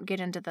 we won't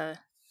get into the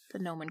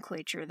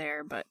nomenclature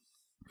there, but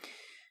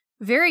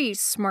very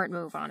smart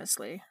move,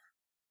 honestly,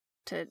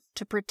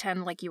 to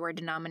pretend like you are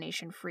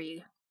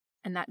denomination-free,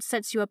 and that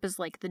sets you up as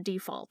like the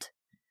default,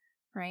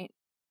 right?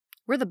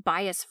 We're the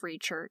bias-free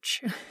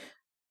church.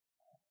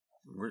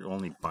 We're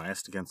only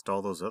biased against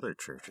all those other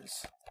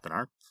churches that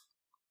aren't.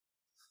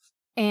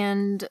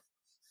 And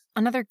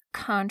another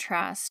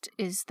contrast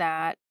is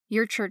that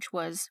your church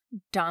was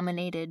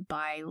dominated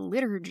by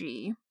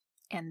liturgy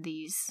and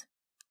these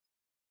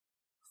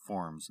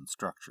forms and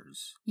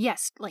structures.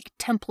 Yes, like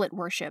template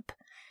worship.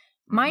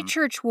 My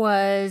church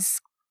was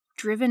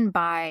driven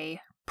by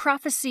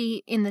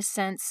prophecy in the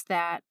sense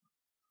that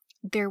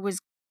there was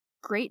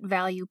great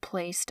value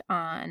placed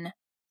on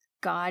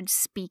God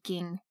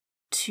speaking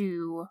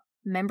to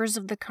members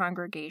of the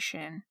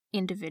congregation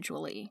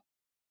individually.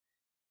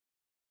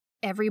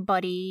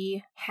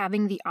 Everybody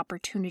having the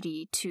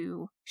opportunity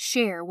to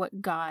share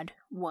what God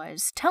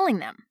was telling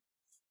them.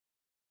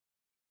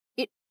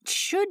 It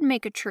should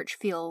make a church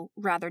feel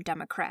rather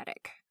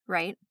democratic,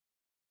 right?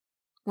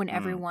 When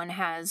everyone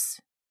has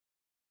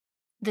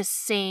the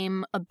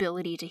same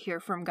ability to hear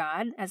from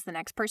God as the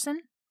next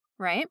person,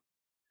 right?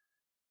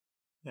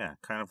 Yeah,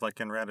 kind of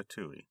like in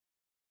Ratatouille.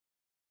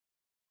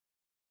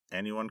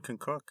 Anyone can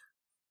cook.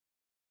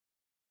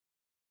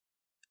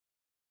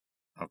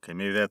 Okay,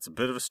 maybe that's a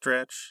bit of a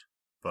stretch,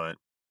 but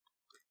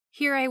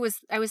here I was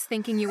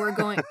thinking you were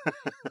going.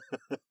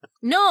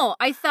 No,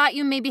 I thought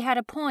you maybe had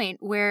a point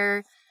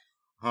where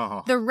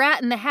the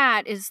rat in the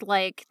hat is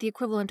like the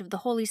equivalent of the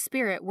Holy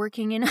Spirit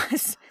working in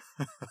us.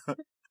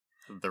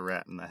 The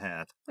rat in the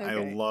hat. Okay.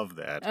 I love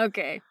that.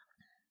 Okay.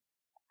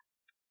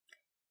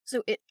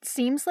 So it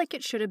seems like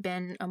it should have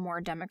been a more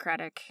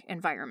democratic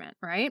environment,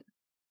 right?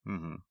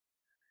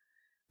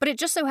 But it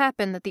just so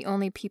happened that the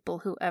only people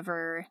who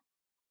ever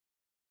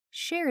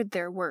shared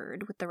their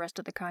word with the rest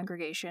of the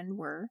congregation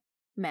were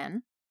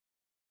men.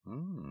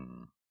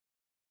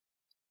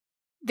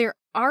 There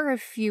are a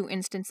few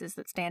instances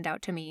that stand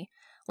out to me,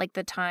 like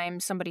the time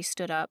somebody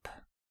stood up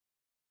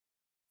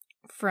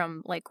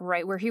from like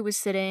right where he was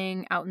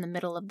sitting out in the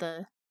middle of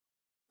the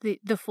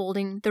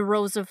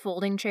rows of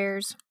folding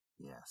chairs.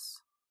 Yes.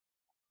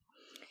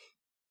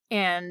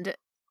 And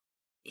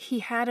he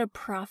had a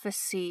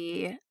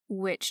prophecy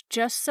which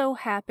just so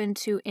happened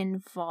to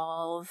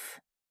involve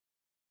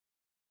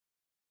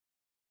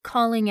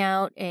calling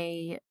out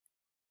a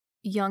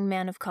young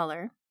man of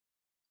color.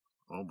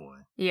 Oh boy.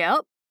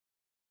 Yep.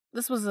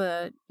 This was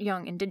a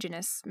young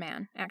indigenous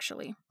man,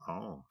 actually.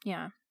 Oh.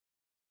 Yeah.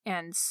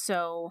 And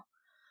so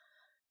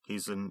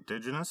he's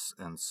indigenous,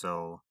 and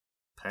so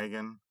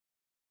pagan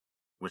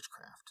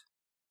witchcraft.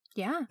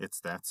 Yeah. It's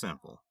that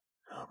simple.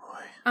 Oh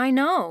boy. I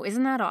know.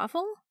 Isn't that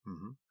awful?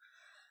 Mm-hmm.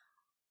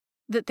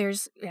 That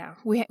there's,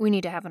 we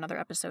need to have another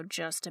episode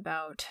just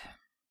about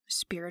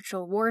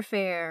spiritual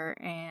warfare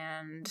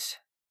and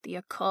the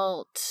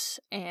occult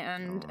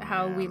and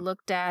how we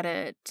looked at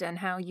it and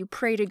how you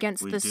prayed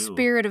against the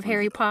spirit of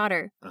Harry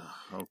Potter.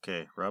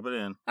 Okay, rub it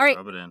in. All right.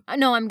 Rub it in.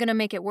 No, I'm going to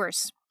make it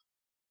worse.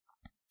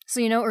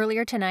 So,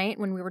 earlier tonight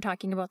when we were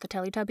talking about the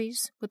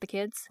Teletubbies with the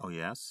kids? Oh,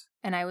 yes?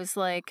 And I was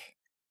like,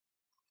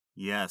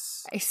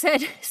 Yes. I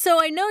said,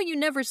 so I know you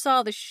never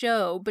saw the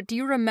show, but do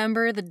you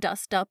remember the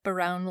dust-up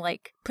around,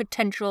 like,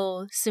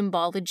 potential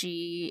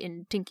symbology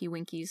in Tinky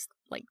Winky's,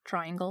 like,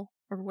 triangle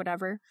or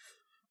whatever?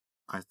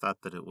 I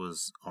thought that it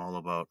was all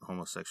about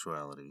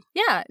homosexuality.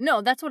 Yeah,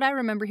 no, that's what I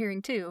remember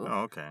hearing, too.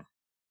 Oh, okay.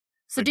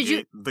 So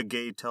The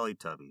gay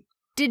Teletubby.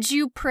 Did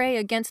you pray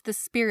against the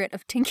spirit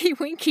of Tinky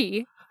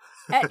Winky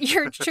at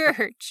your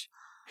church?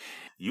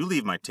 You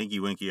leave my Tinky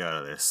Winky out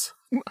of this.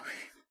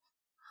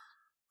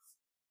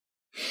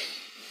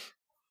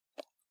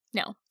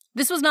 No,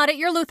 this was not at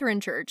your Lutheran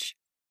church.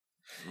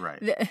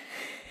 Right.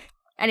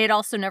 And it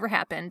also never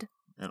happened.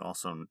 It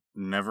also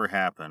never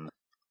happened.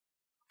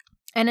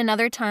 And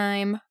another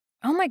time,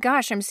 oh my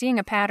gosh, I'm seeing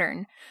a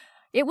pattern.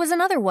 It was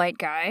another white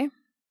guy,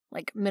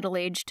 like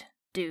middle-aged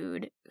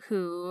dude,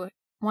 who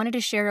wanted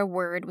to share a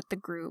word with the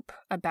group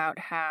about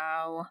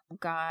how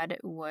God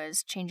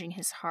was changing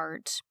his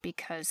heart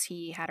because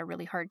he had a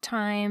really hard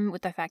time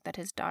with the fact that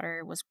his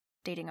daughter was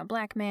dating a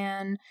black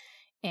man,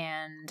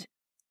 and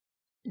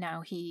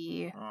now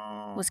he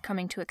was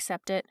coming to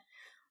accept it.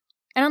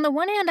 And on the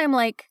one hand, I'm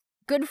like,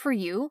 good for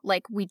you.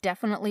 Like, we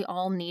definitely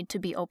all need to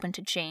be open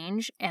to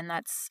change, and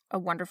that's a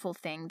wonderful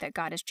thing that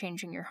God is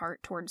changing your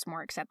heart towards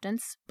more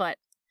acceptance. But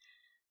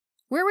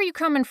where were you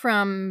coming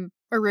from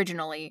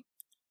originally?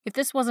 If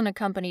this wasn't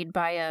accompanied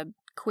by a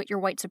quit your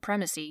white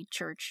supremacy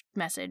church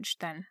message,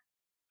 then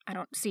I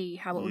don't see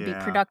how it would be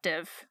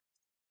productive.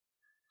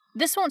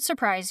 This won't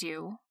surprise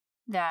you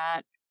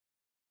that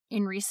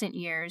in recent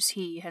years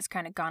he has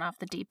kind of gone off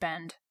the deep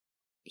end.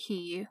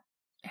 He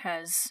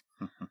has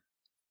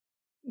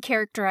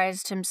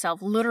characterized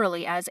himself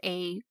literally as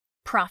a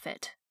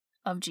prophet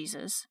of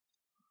Jesus.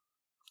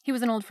 He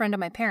was an old friend of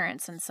my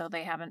parents, and so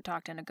they haven't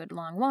talked in a good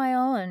long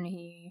while, and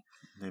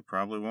They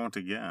probably won't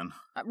again.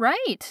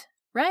 Right.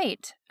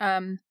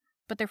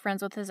 But they're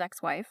friends with his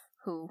ex-wife,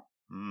 who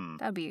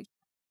that'd be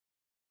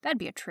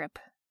a trip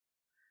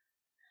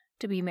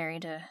to be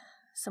married to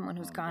someone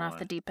who's gone off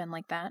the deep end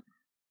like that.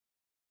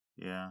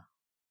 Yeah.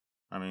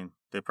 I mean,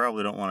 they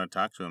probably don't want to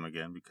talk to him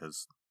again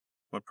because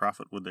what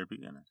profit would there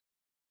be in it?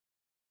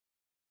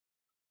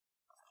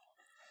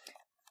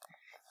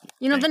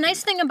 You know, the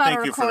nice thing about a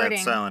recording... Thank you for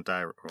that silent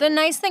eye roll. The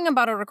nice thing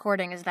about a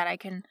recording is that I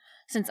can,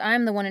 since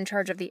I'm the one in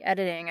charge of the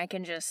editing, I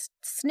can just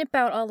snip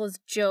out all those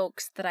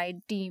jokes that I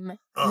deem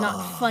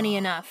not funny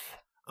enough.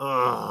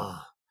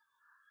 I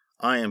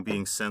am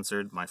being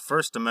censored. My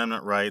First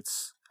Amendment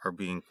rights are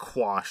being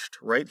quashed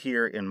right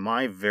here in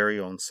my very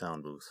own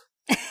sound booth.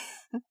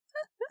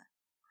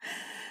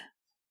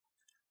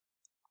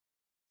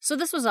 So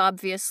this was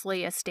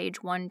obviously a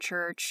stage 1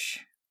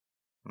 church.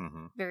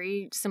 Mm-hmm.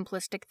 Very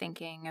simplistic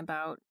thinking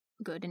about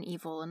good and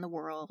evil in the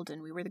world,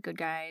 and we were the good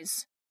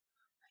guys.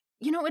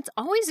 You know, it's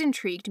always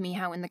intrigued me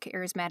how in the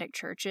charismatic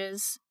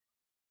churches,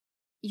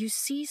 you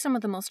see some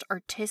of the most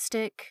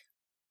artistic,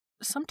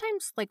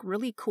 sometimes like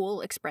really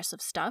cool,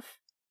 expressive stuff.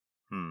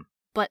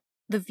 But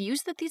the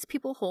views that these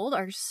people hold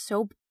are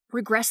so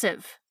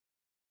regressive.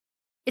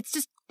 It's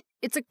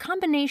a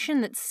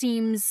combination that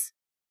seems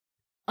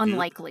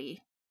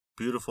unlikely.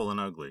 Beautiful and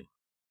ugly.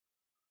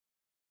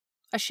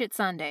 A shit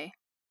Sunday.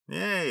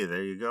 Yay,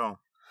 there you go.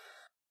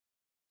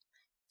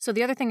 So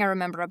the other thing I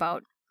remember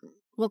about,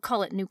 we'll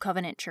call it New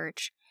Covenant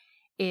Church,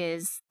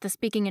 is the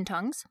speaking in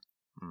tongues.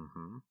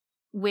 Mm-hmm.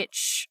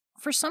 Which,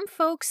 for some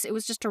folks, it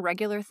was just a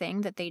regular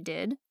thing that they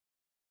did.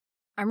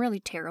 I'm really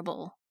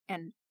terrible,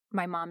 and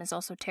my mom is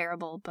also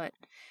terrible, but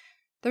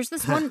there's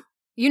this one...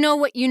 You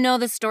know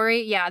the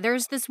story? Yeah,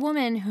 there's this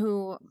woman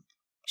who,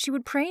 she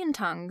would pray in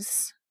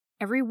tongues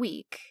every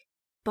week,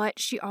 but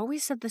she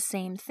always said the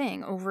same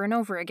thing over and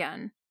over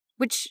again,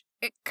 which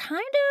it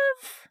kind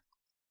of...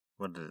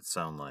 What did it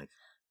sound like?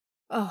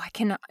 Oh, I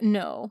cannot...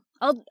 No.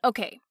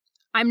 Okay.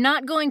 I'm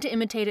not going to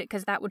imitate it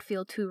because that would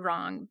feel too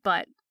wrong,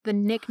 but the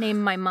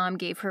nickname my mom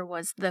gave her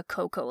was the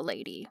Cocoa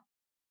Lady.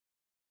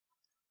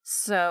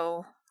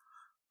 So...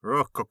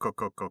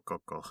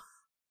 Rococococococo.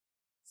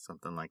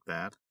 Something like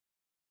that.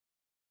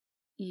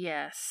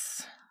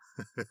 Yes.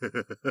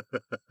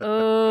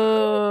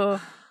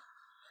 Oh.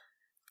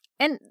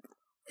 And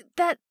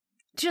that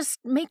just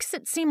makes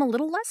it seem a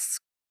little less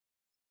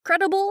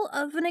credible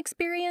of an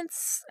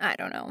experience. I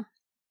don't know.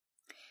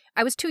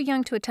 I was too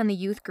young to attend the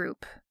youth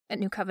group at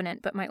New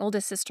Covenant, but my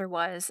oldest sister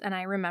was, and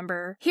I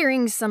remember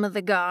hearing some of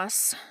the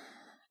goss,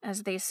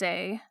 as they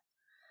say.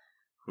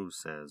 Who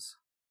says?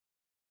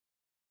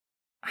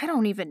 I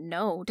don't even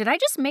know. Did I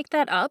just make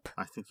that up?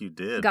 I think you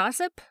did.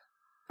 Gossip?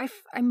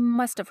 I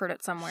must have heard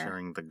it somewhere.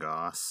 Sharing the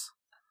goss.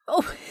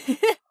 Oh,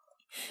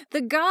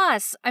 the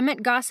goss. I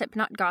meant gossip,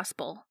 not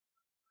gospel.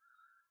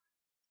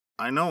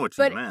 I know what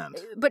you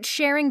meant. But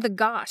sharing the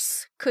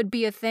goss could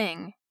be a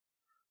thing.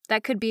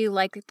 That could be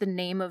like the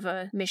name of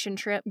a mission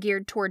trip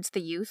geared towards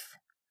the youth.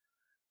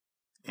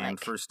 And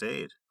first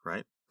aid,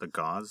 right? The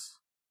gauze.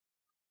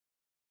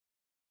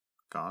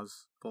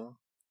 Gospel?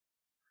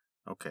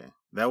 Okay.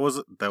 That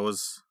was...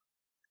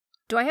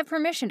 Do I have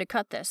permission to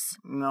cut this?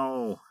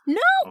 No.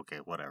 No! Okay,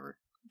 whatever.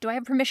 Do I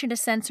have permission to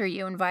censor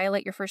you and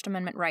violate your First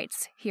Amendment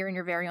rights here in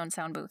your very own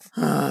sound booth?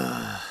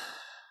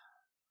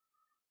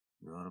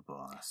 What a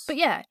boss. But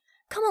yeah,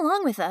 come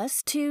along with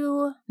us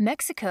to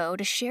Mexico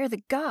to share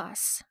the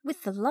goss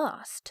with the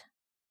lost.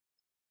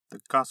 The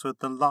goss with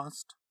the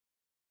lost.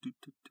 Do,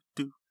 do, do,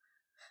 do.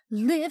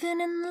 Living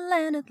in the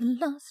land of the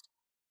lost.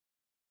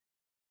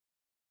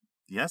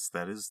 Yes,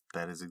 that is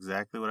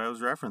exactly what I was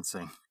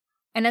referencing.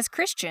 And as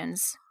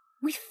Christians,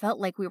 we felt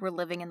like we were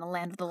living in the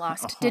land of the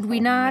lost, did we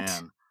not?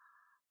 Man.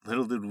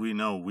 Little did we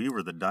know we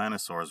were the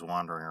dinosaurs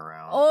wandering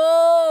around.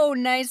 Oh,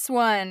 nice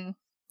one.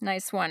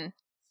 Nice one.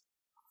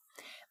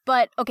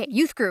 But, okay,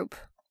 youth group.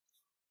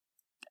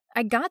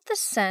 I got the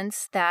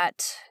sense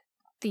that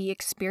the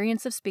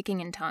experience of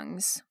speaking in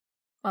tongues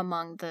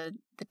among the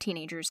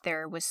teenagers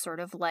there was sort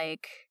of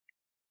like...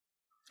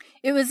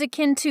 It was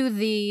akin to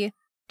the,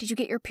 did you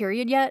get your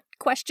period yet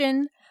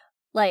question?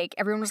 Like,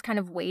 everyone was kind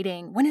of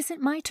waiting. When is it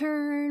my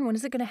turn? When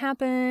is it going to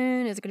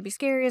happen? Is it going to be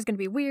scary? Is it going to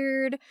be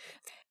weird?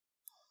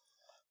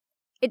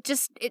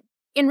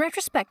 In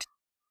retrospect,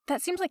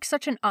 that seems like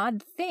such an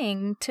odd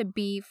thing to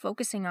be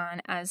focusing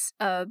on as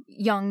a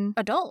young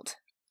adult.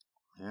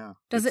 Yeah.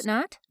 Does it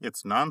not?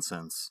 It's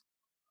nonsense.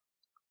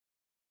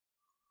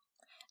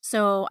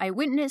 So I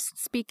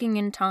witnessed speaking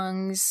in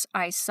tongues.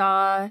 I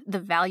saw the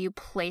value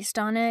placed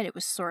on it. It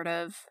was sort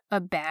of a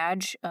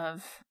badge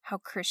of how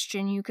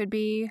Christian you could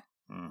be.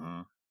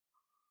 Mm-hmm.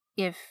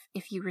 If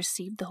you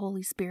received the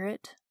Holy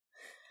Spirit.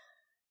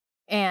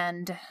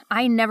 And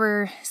I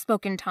never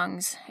spoke in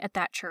tongues at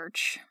that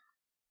church.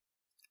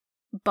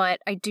 But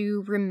I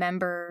do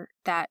remember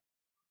that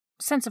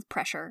sense of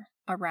pressure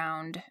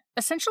around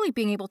essentially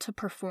being able to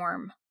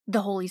perform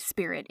the Holy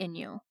Spirit in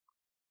you.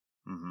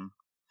 Mm-hmm.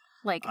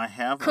 Like I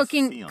have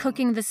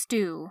cooking the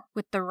stew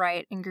with the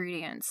right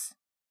ingredients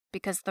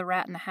because the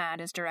rat in the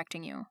hat is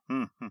directing you.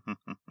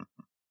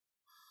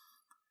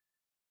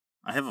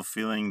 I have a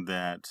feeling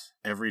that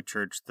every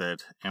church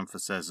that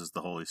emphasizes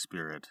the Holy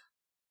Spirit,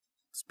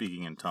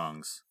 speaking in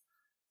tongues,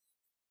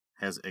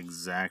 has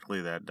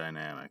exactly that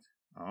dynamic.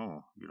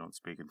 Oh, you don't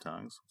speak in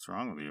tongues? What's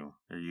wrong with you?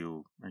 Are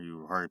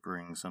you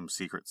harboring some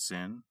secret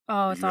sin?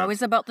 Oh, it's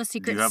always about the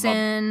secret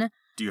sin.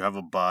 Do you have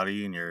a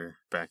body in your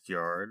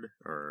backyard?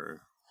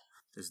 Or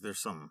is there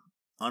some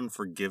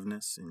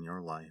unforgiveness in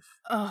your life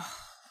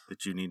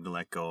that you need to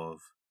let go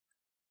of?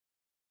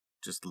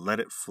 Just let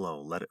it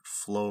flow. Let it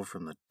flow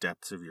from the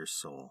depths of your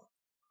soul.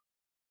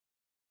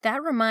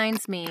 That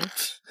reminds me.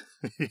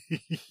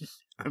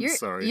 I'm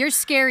sorry. You're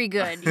scary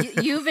good.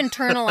 You've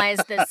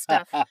internalized this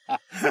stuff.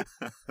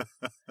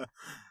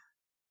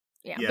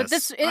 Yeah,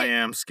 yes, but I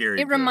am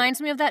scary. It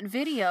reminds me of that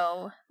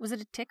video. Was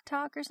it a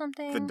TikTok or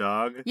something? The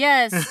dog?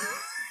 Yes.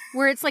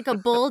 Where it's like a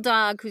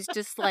bulldog who's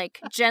just like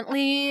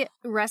gently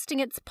resting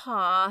its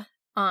paw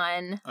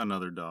on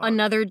another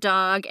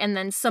dog, and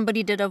then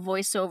somebody did a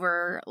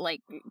voiceover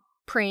like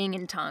praying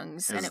in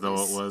tongues. As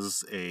though it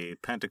was a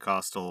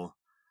Pentecostal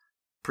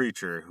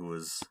preacher who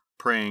was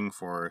praying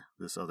for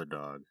this other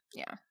dog.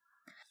 Yeah.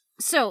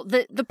 So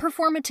the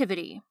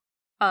performativity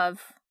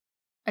of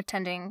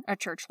attending a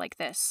church like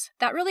this,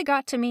 that really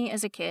got to me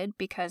as a kid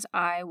because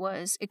I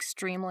was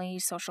extremely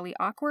socially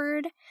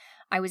awkward.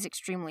 I was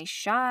extremely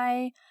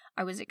shy.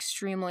 I was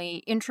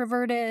extremely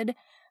introverted.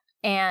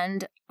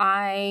 And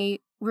I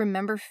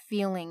remember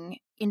feeling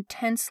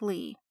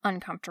intensely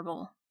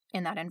uncomfortable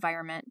in that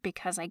environment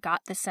because I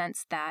got the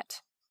sense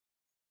that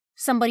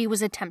somebody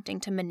was attempting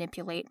to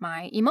manipulate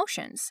my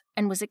emotions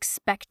and was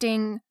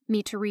expecting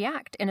me to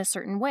react in a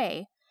certain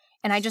way.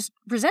 And I just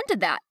resented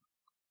that.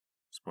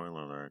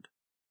 Spoiler alert.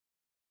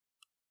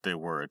 They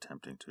were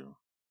attempting to.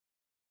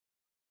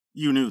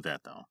 You knew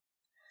that, though.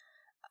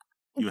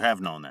 You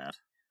have known that.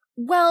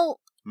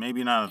 Well...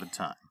 Maybe not at the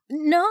time.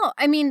 No,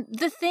 I mean,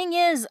 the thing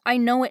is, I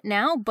know it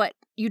now, but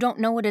you don't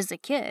know it as a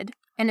kid.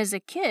 And as a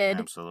kid,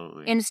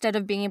 absolutely, instead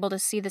of being able to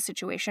see the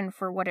situation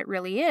for what it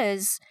really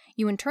is,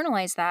 you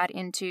internalize that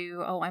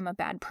into, oh, I'm a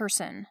bad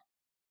person.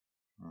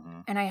 Mm-hmm.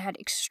 And I had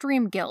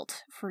extreme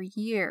guilt for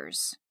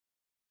years.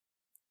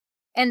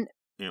 And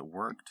it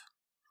worked.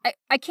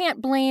 I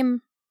can't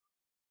blame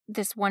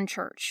this one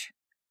church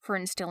for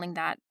instilling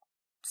that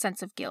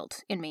sense of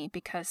guilt in me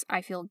because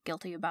I feel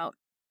guilty about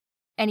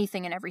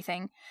anything and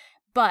everything.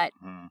 But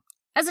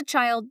as a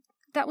child,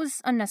 that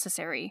was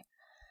unnecessary.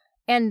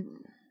 And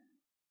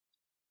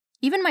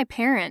even my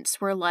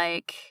parents were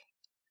like,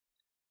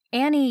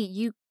 Annie,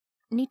 you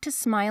need to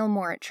smile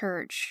more at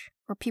church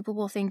or people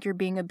will think you're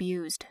being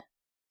abused.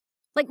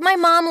 Like, my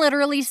mom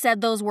literally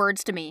said those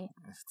words to me.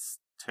 It's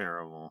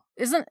terrible.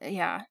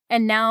 Yeah.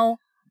 And now...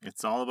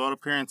 It's all about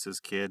appearances,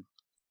 kid.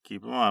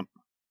 Keep them up.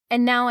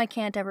 And now I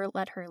can't ever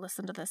let her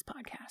listen to this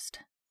podcast.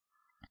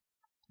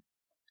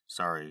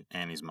 Sorry,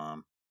 Annie's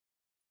mom,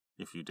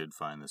 if you did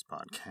find this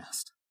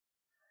podcast.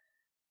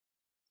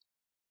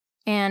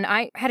 And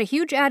I had a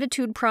huge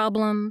attitude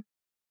problem.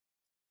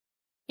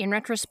 In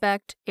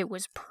retrospect, it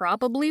was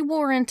probably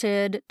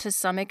warranted to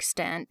some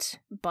extent,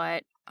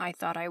 but I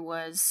thought I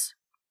was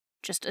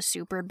just a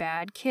super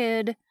bad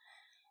kid.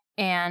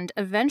 And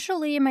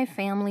eventually my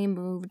family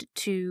moved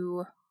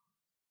to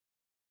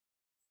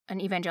an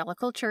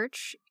evangelical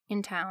church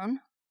in town,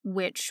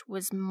 which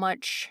was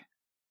much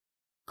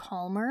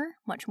calmer,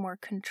 much more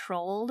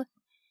controlled,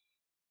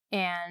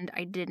 and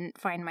I didn't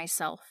find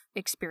myself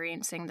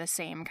experiencing the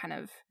same kind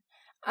of,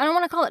 I don't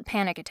want to call it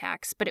panic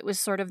attacks, but it was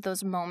sort of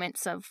those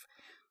moments of,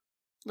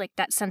 like,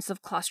 that sense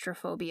of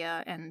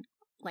claustrophobia and,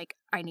 like,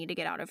 I need to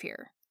get out of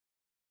here,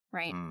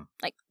 right?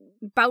 Like,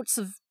 bouts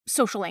of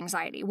social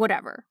anxiety,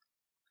 whatever.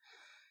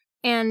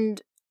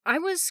 And I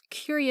was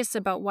curious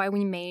about why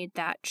we made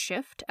that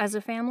shift as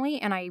a family,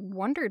 and I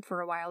wondered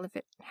for a while if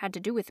it had to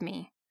do with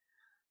me,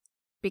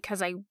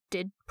 because I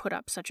did put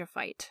up such a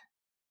fight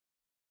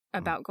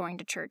about going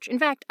to church. In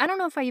fact, I don't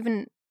know if I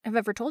even have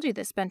ever told you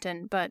this,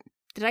 Benton, but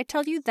did I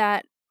tell you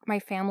that my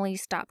family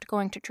stopped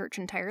going to church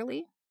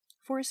entirely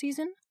for a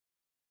season?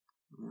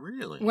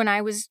 Really?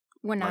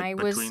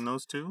 Between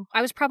those two?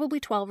 I was probably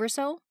 12 or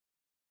so.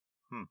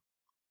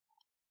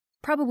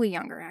 Probably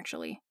younger,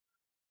 actually.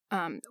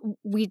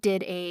 We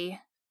did a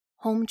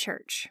home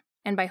church.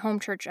 And by home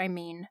church, I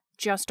mean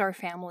just our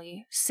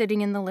family sitting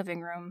in the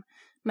living room,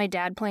 my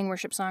dad playing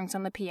worship songs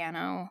on the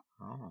piano,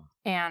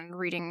 and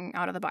reading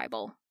out of the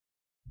Bible.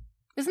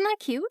 Isn't that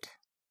cute?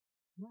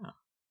 Yeah.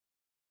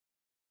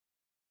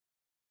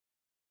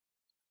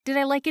 Did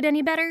I like it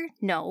any better?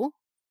 No.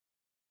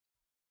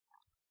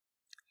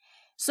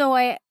 So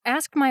I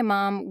asked my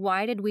mom,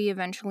 why did we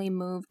eventually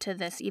move to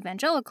this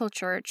evangelical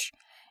church?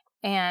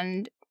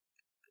 And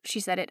she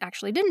said it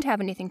actually didn't have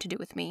anything to do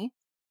with me.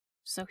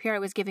 So here I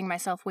was giving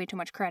myself way too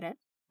much credit.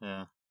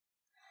 Yeah.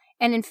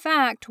 And in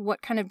fact,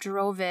 what kind of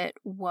drove it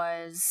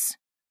was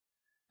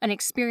an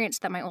experience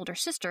that my older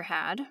sister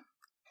had.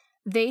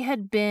 They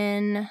had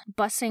been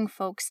busing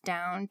folks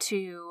down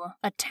to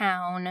a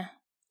town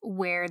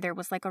where there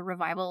was like a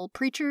revival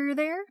preacher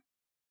there.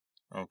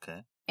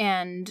 Okay.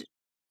 And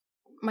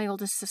my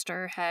oldest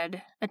sister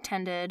had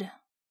attended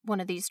one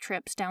of these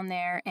trips down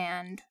there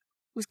and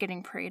was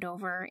getting prayed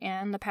over,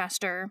 and the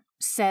pastor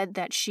said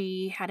that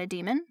she had a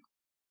demon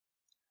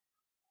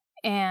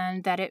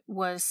and that it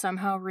was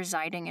somehow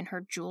residing in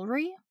her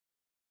jewelry.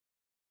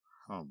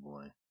 Oh,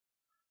 boy.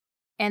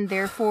 And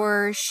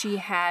therefore, she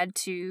had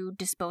to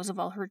dispose of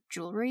all her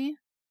jewelry.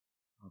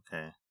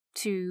 Okay.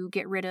 To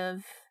get rid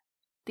of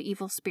the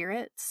evil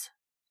spirits.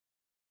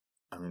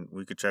 I mean,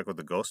 we could check with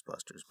the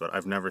Ghostbusters, but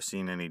I've never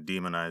seen any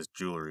demonized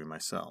jewelry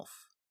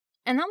myself.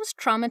 And that was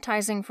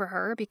traumatizing for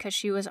her because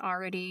she was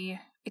already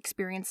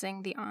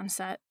experiencing the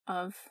onset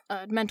of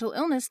a mental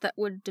illness that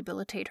would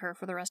debilitate her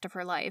for the rest of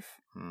her life.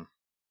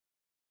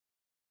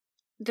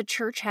 The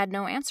church had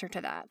no answer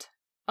to that,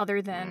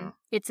 other than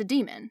it's a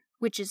demon,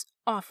 which is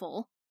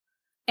awful.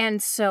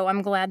 And so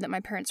I'm glad that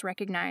my parents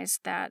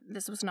recognized that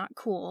this was not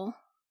cool.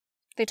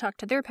 They talked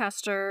to their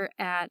pastor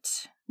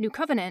at New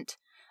Covenant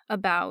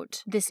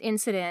about this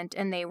incident,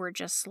 and they were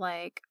just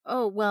like,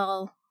 oh,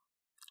 well...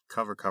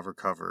 Cover.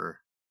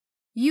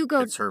 You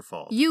go. It's her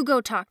fault. You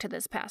go talk to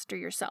this pastor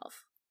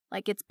yourself.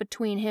 Like, it's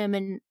between him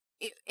and...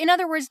 In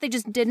other words, they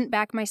just didn't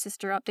back my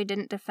sister up. They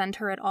didn't defend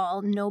her at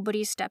all.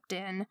 Nobody stepped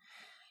in.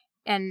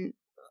 And,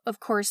 of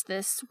course,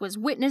 this was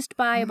witnessed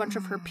by a bunch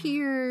of her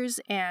peers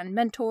and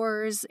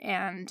mentors.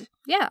 And,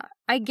 yeah,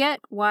 I get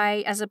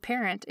why, as a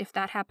parent, if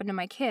that happened to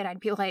my kid, I'd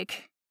be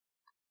like,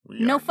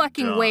 no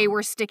fucking way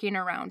we're sticking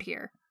around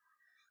here.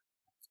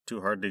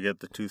 Too hard to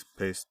get the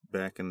toothpaste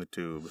back in the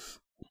tube.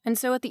 And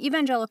so at the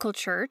evangelical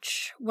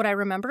church, what I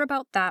remember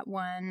about that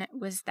one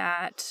was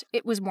that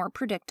it was more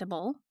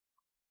predictable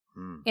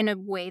in a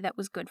way that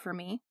was good for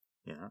me.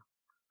 Yeah.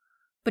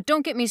 But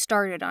don't get me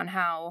started on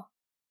how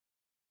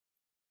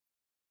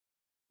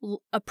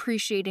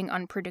appreciating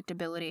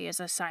unpredictability is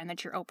a sign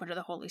that you're open to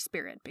the Holy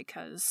Spirit,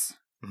 because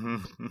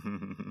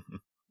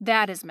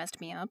that has messed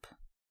me up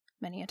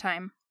many a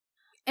time.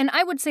 And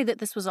I would say that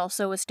this was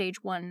also a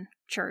stage 1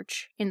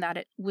 church in that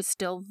it was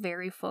still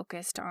very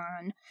focused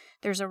on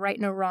there's a right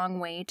and a wrong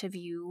way to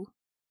view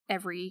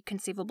every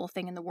conceivable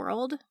thing in the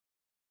world.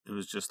 It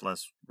was just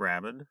less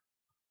rabid?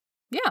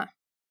 Yeah.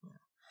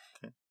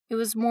 Okay. It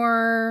was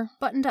more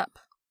buttoned up.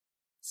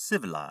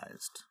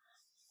 Civilized.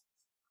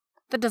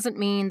 That doesn't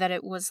mean that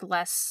it was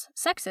less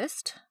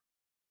sexist.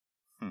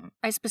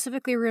 I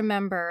specifically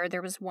remember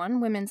there was one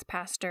women's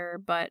pastor,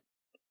 but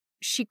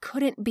she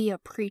couldn't be a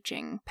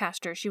preaching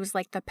pastor. She was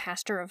like the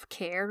pastor of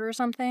care or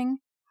something.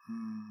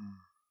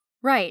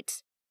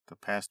 Right. The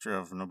pastor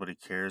of nobody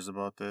cares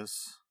about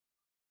this.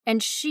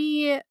 And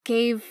she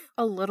gave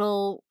a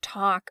little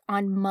talk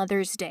on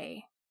Mother's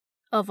Day,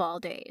 of all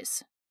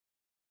days,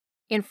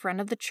 in front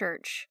of the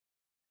church.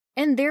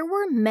 And there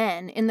were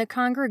men in the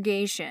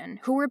congregation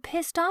who were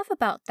pissed off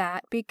about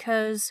that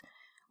because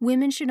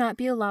women should not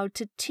be allowed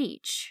to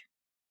teach.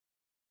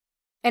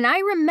 And I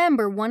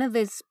remember one of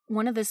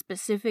the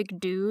specific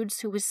dudes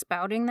who was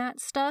spouting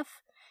that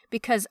stuff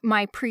because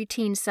my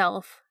preteen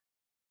self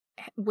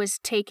was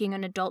taking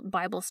an adult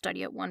Bible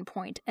study at one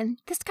point, and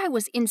this guy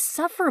was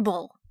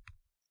insufferable.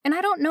 And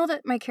I don't know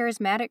that my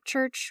charismatic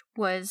church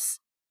was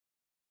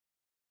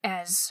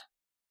as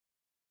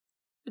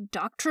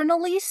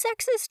doctrinally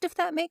sexist, if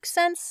that makes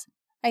sense.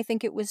 I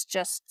think it was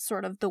just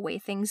sort of the way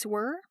things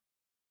were,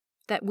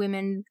 that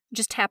women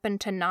just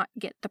happened to not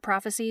get the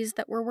prophecies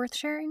that were worth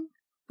sharing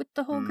with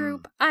the whole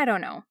group. I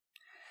don't know.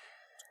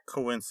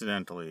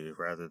 Coincidentally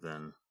rather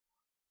than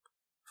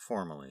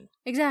formally.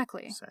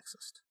 Exactly.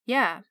 Sexist.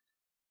 Yeah.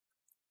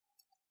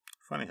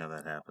 Funny how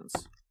that happens.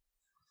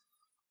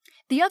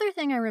 The other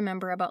thing I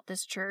remember about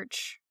this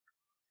church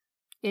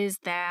is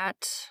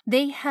that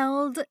they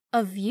held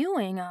a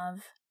viewing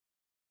of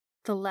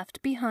the Left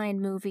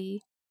Behind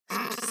movie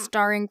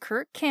starring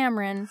Kirk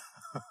Cameron.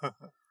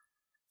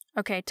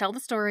 Okay, tell the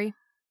story.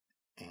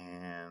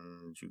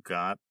 And you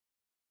got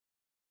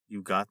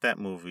that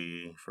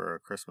movie for a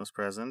Christmas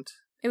present?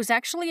 It was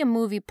actually a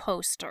movie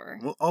poster.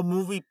 Well, a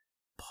movie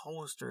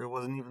poster. It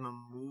wasn't even a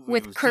movie.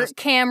 With Kirk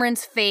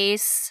Cameron's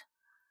face.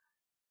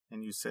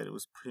 And you said it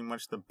was pretty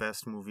much the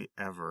best movie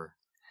ever.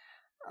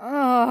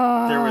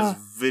 Oh. There was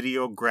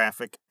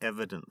videographic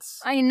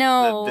evidence. I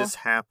know. That this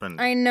happened.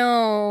 I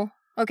know.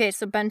 Okay,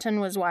 so Benton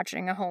was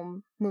watching a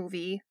home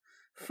movie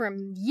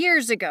from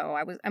years ago.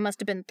 I must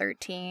have been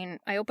 13.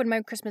 I opened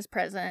my Christmas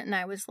present and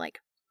I was like,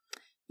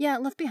 yeah,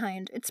 Left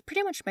Behind. It's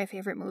pretty much my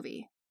favorite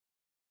movie.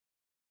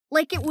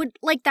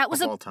 That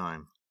was all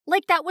time.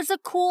 Like that was a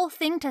cool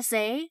thing to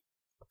say.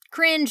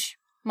 Cringe.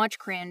 Much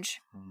cringe.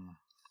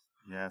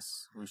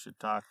 Yes, we should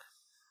talk.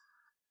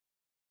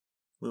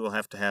 We will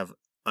have to have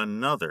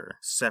another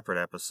separate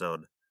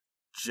episode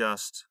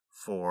just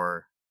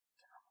for...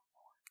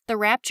 The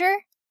Rapture?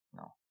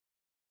 No.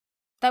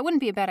 That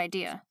wouldn't be a bad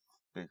idea.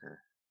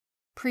 Bigger.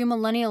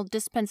 Premillennial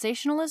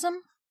dispensationalism?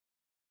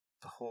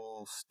 The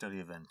whole study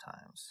of end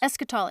times.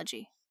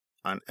 Eschatology.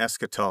 On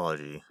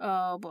eschatology.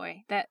 Oh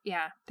boy,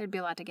 there'd be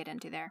a lot to get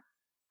into there.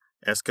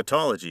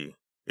 Eschatology.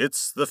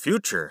 It's the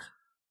future.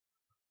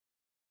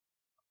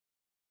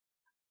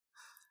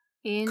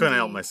 Indeed. Couldn't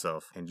help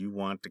myself, and you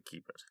want to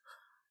keep it.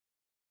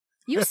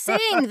 You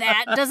saying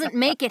that doesn't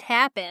make it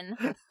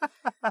happen.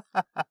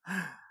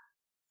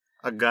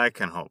 A guy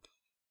can hope.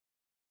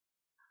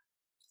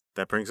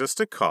 That brings us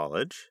to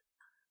college.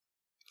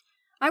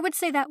 I would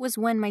say that was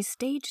when my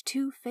stage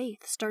 2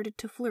 faith started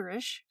to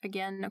flourish,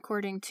 again,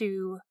 according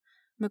to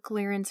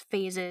McLaren's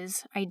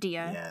Phases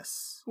idea.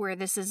 Yes. Where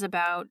this is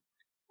about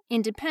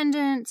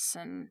independence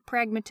and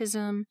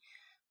pragmatism,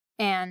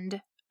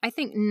 and I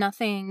think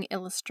nothing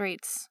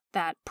illustrates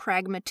that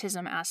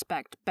pragmatism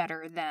aspect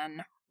better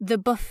than the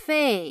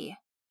buffet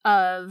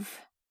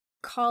of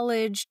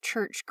college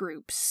church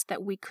groups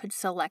that we could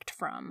select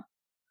from.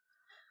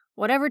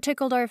 Whatever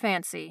tickled our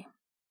fancy.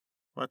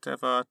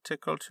 Whatever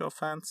tickled your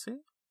fancy?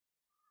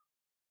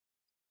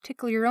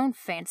 Tickle your own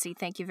fancy,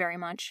 thank you very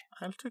much.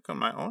 I'll tickle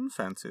my own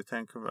fancy,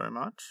 thank you very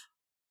much.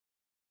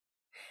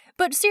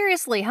 But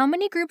seriously, how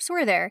many groups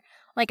were there?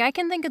 Like, I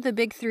can think of the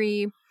big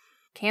 3,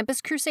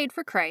 Campus Crusade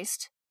for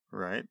Christ.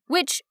 Right.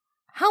 Which,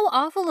 how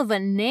awful of a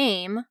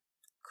name.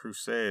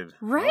 Crusade.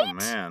 Right? Oh,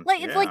 man.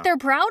 It's like they're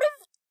proud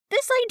of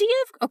this idea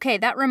of... Okay,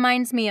 that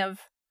reminds me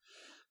of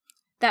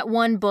that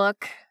one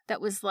book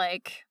that was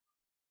like...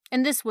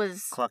 And this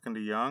was... Clucking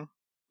to Young?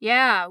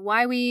 Yeah,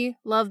 Why We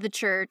Love the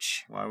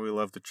Church. Why We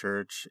Love the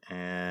Church,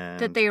 and...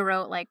 That they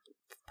wrote, like,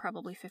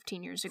 probably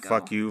 15 years ago.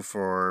 Fuck you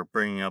for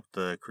bringing up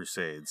the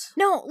Crusades.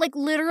 No, like,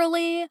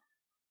 literally,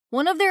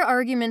 one of their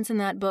arguments in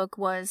that book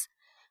was,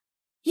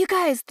 you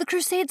guys, the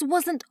Crusades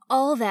wasn't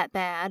all that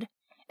bad.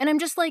 And I'm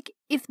just like,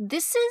 if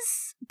this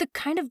is the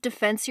kind of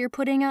defense you're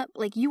putting up,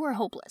 like, you are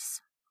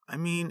hopeless. I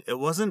mean, it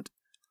wasn't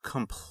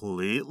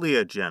completely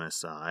a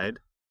genocide.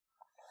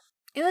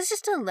 It was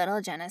just a little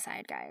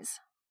genocide, guys.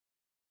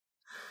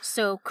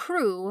 So,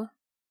 Cru,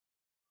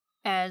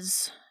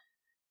 as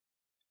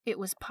it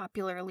was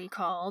popularly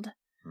called,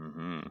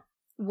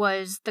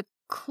 was the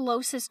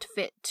closest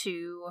fit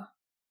to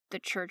the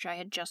church I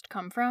had just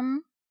come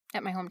from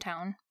at my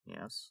hometown.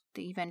 Yes.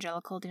 The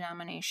evangelical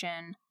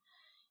denomination.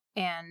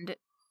 And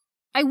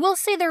I will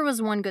say there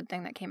was one good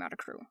thing that came out of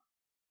Cru.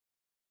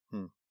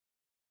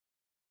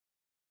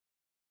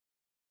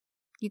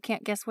 You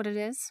can't guess what it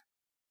is?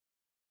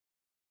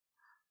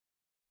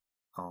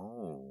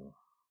 Oh.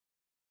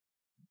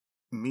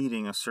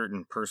 Meeting a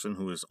certain person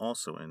who is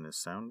also in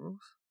this sound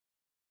booth?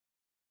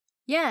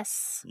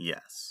 Yes.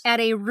 Yes.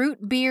 At a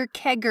root beer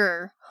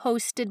kegger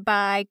hosted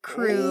by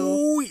Cru.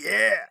 Oh,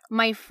 yeah.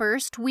 My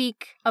first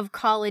week of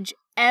college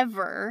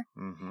ever.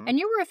 Mm-hmm. And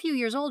you were a few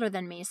years older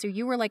than me, so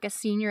you were like a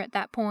senior at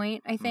that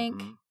point, I think.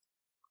 Mm-hmm.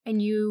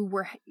 And you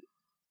were...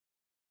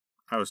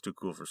 I was too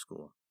cool for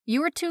school.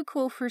 You were too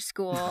cool for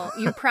school.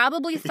 You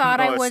probably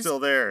thought I was still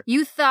there.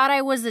 You thought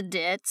I was a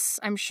ditz,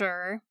 I'm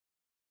sure.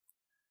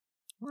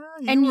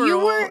 Well,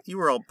 you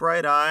were all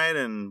bright-eyed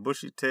and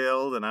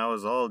bushy-tailed, and I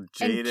was all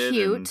jaded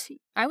and cute.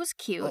 I was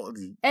cute.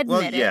 Admit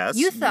well, it. yes,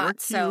 You were thought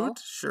cute. so.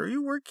 Sure,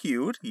 you were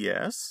cute.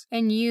 Yes.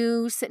 And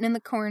you sitting in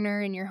the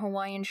corner in your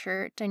Hawaiian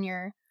shirt and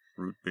your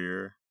root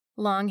beer,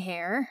 long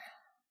hair,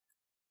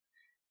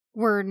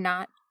 were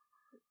not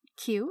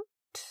cute,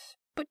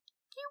 but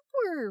you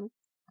were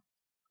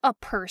a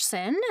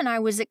person, and I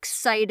was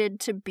excited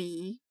to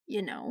be,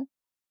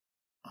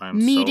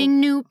 meeting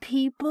new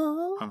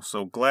people. I'm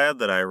so glad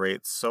that I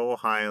rate so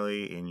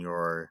highly in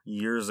your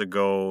years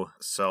ago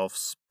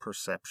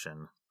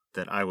self-perception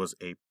that I was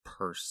a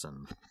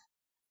person.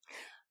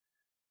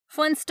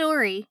 Fun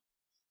story.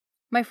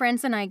 My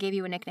friends and I gave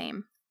you a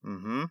nickname.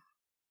 Mm-hmm.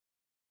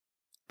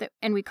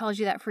 And we called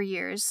you that for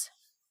years.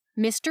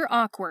 Mr.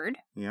 Awkward.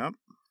 Yep.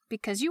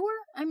 Because you were,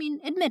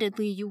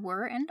 admittedly you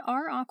were and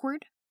are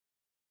awkward.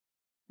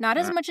 Not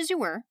as much as you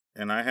were.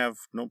 And I have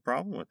no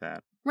problem with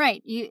that.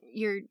 Right.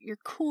 You're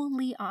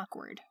coolly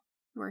awkward.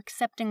 You're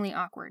acceptingly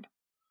awkward.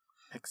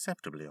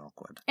 Acceptably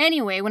awkward.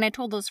 Anyway, when I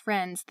told those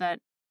friends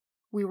that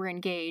we were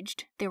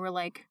engaged, they were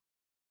like,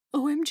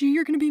 OMG,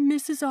 you're going to be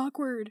Mrs.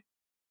 Awkward.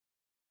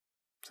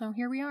 So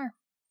here we are.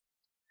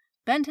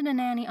 Benton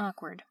and Annie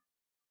Awkward.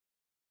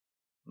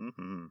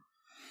 Mm-hmm.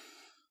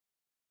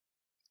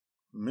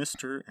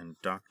 Mr. and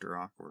Dr.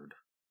 Awkward.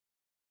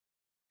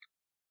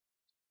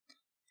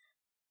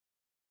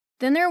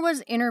 Then there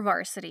was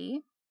InterVarsity,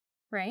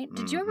 right?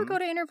 Did you ever go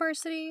to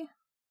InterVarsity?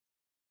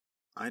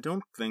 I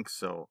don't think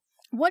so.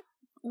 What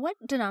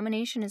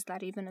denomination is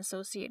that even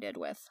associated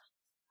with?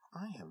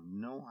 I have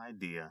no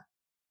idea.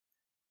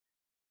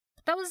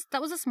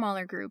 That was a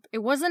smaller group. It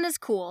wasn't as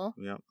cool.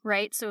 Yep.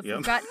 Right? So if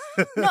you've got...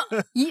 No,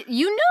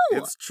 you know.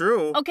 It's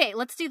true. Okay,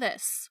 let's do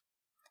this.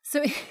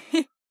 So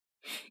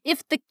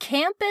if the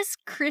campus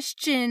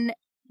Christian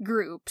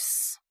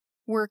groups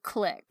were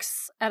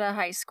cliques at a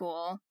high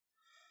school,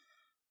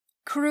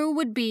 crew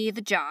would be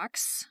the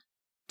jocks,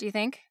 do you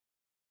think?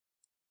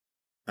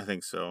 I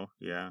think so,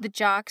 yeah. The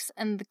jocks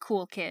and the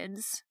cool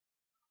kids.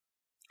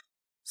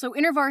 So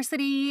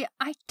InterVarsity,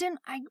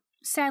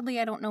 sadly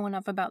I don't know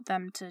enough about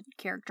them to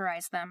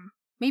characterize them.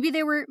 Maybe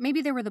they were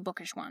the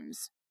bookish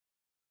ones.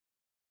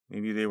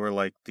 Maybe they were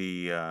like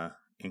the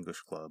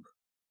English club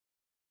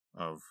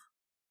of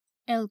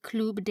El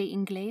Club de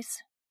Inglés.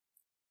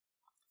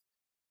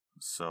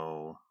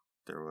 So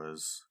there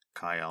was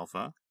Chi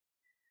Alpha.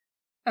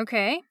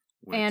 Okay.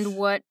 And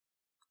what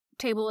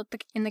table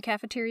in the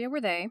cafeteria were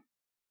they?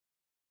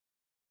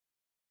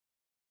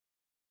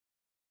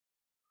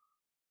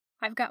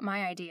 I've got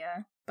my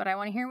idea, but I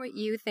want to hear what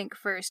you think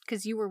first,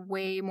 because you were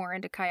way more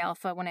into Chi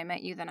Alpha when I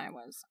met you than I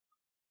was.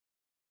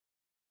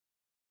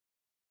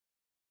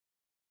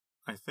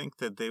 I think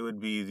that they would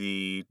be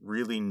the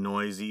really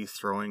noisy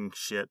throwing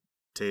shit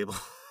table.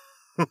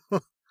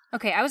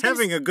 Okay, I was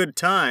having a good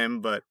time,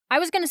 but I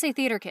was going to say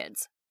theater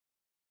kids.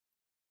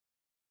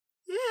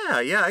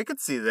 Yeah, I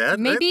could see that.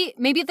 Maybe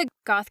the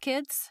goth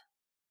kids.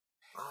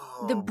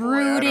 Oh, the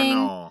brooding. Boy, I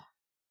don't know.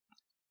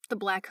 The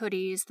black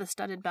hoodies, the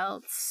studded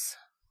belts.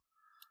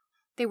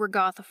 They were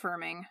goth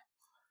affirming.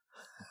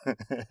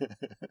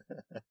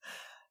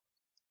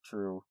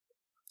 True.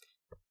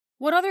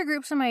 What other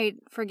groups am I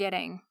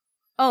forgetting?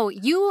 Oh,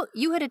 you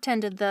had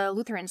attended the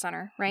Lutheran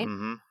Center, right?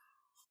 Mm-hmm.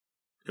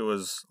 It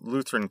was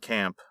Lutheran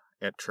camp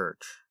at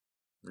church.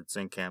 They'd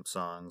sing camp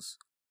songs.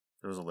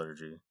 There was a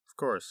liturgy, of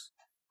course.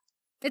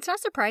 It's not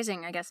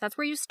surprising, I guess. That's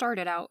where you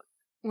started out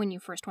when you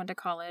first went to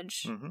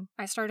college. Mm-hmm.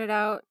 I started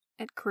out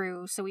at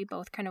Crew, so we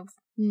both kind of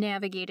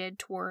navigated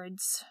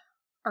towards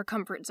our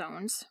comfort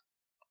zones.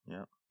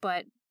 Yeah.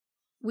 But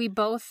we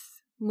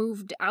both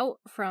moved out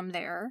from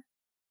there,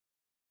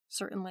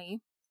 certainly,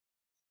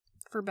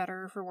 for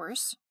better or for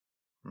worse.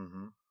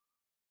 Mm-hmm.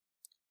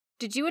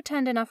 Did you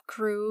attend enough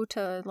Crew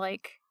to,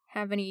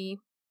 have any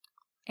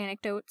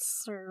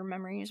anecdotes or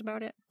memories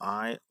about it?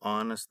 I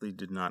honestly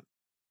did not.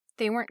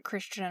 They weren't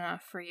Christian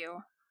enough for you.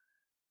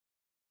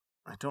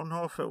 I don't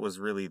know if it was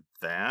really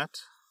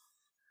that.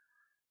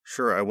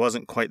 Sure, I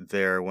wasn't quite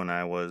there when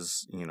I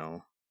was,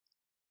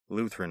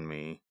 Lutheran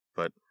me,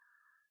 but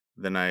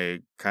then I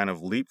kind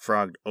of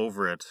leapfrogged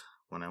over it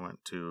when I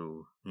went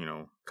to,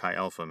 Chi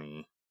Alpha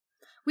me.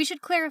 We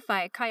should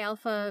clarify, Chi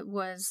Alpha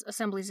was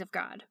Assemblies of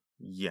God.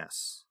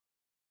 Yes.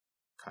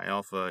 Chi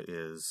Alpha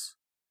is,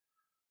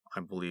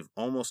 I believe,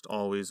 almost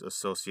always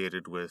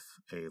associated with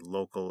a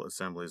local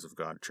Assemblies of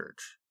God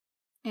church.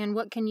 And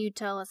what can you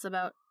tell us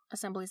about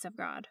Assemblies of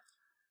God?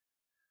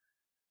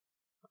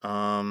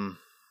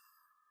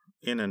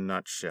 In a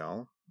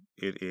nutshell,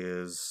 it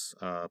is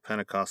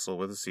Pentecostal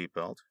with a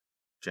seatbelt,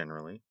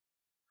 generally.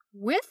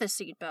 With a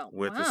seatbelt?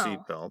 With wow. a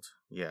seatbelt,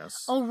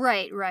 yes. Oh,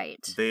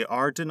 right. They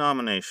are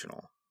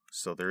denominational,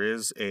 so there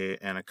is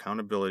an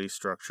accountability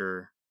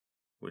structure,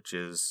 which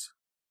is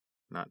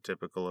not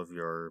typical of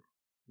your,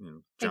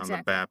 John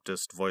the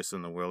Baptist, voice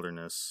in the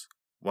wilderness,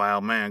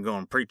 wild man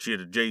going preach you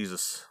to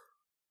Jesus,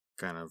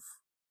 kind of.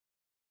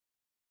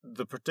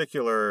 The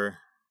particular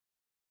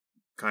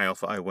Chi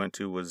Alpha I went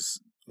to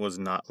was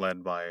not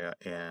led by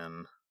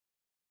an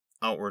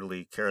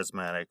outwardly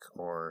charismatic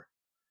or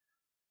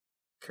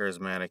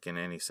charismatic in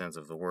any sense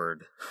of the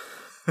word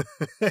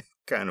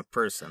kind of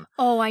person.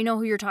 Oh, I know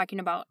who you're talking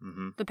about.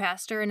 Mm-hmm. The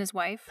pastor and his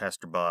wife.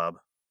 Pastor Bob.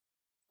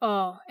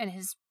 Oh, and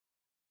his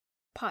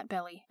pot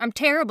belly. I'm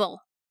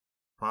terrible.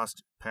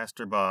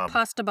 Pastor Bob.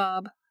 Pasta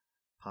Bob.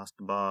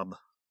 Pasta Bob.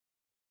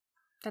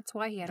 That's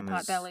why he had a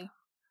pot belly.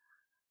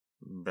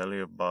 Belly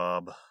of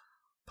Bob.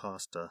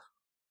 Pasta.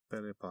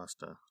 Belly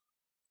pasta.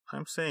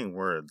 I'm saying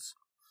words.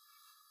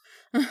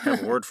 I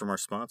have a word from our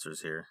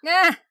sponsors here.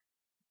 Ah!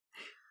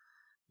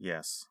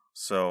 Yes.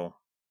 So,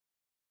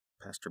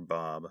 Pastor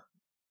Bob.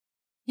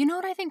 You know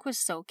what I think was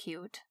so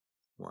cute?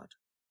 What?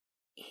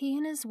 he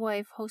and his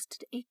wife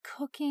hosted a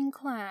cooking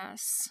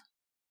class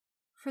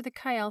for the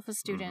Chi Alpha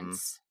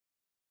students.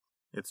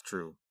 Mm-hmm. It's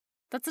true.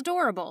 That's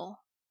adorable.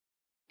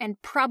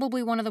 And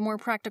probably one of the more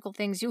practical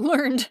things you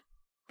learned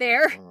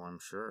there. Oh, I'm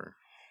sure.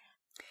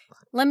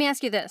 Let me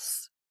ask you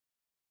this.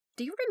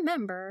 Do you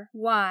remember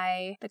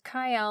why the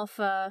Chi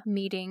Alpha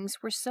meetings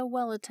were so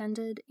well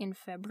attended in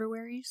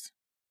Februaries?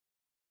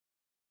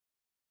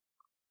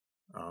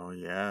 Oh,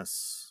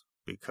 yes.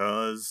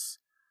 Because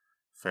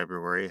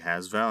February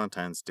has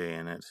Valentine's Day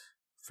in it.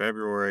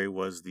 February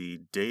was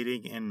the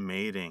Dating and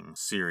Mating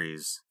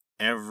series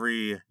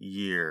every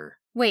year.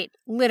 Wait,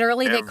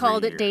 literally they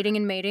called it Dating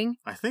and Mating?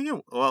 I think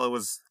it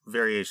was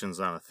variations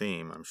on a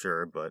theme, I'm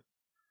sure, but...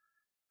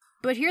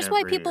 But here's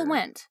why people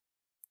went.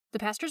 The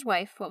pastor's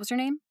wife, what was her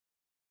name?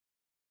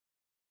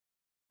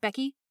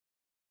 Becky?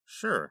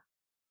 Sure.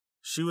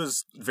 She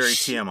was very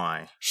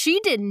TMI. She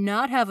did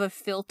not have a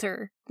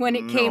filter when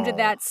it came to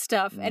that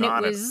stuff. And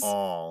not it was at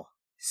all.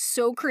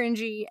 So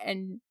cringy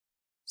and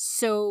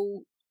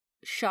so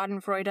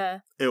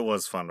schadenfreude. It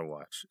was fun to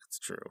watch. It's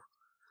true.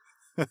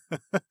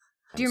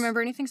 Do you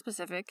remember anything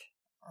specific?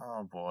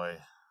 Oh, boy.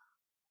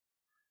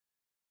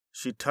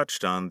 She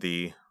touched on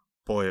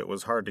boy, it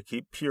was hard to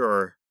keep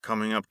pure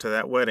coming up to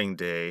that wedding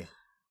day,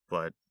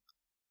 but...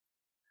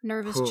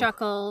 Nervous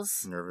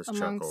chuckles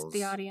amongst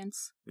the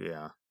audience.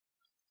 Yeah.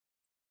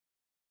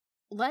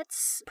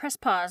 Let's press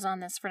pause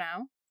on this for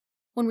now.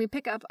 When we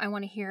pick up, I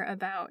want to hear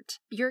about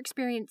your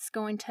experience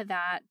going to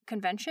that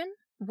convention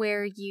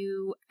where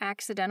you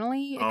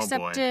accidentally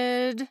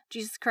accepted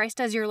Jesus Christ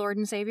as your Lord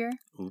and Savior.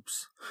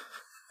 Oops.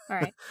 All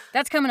right.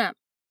 That's coming up.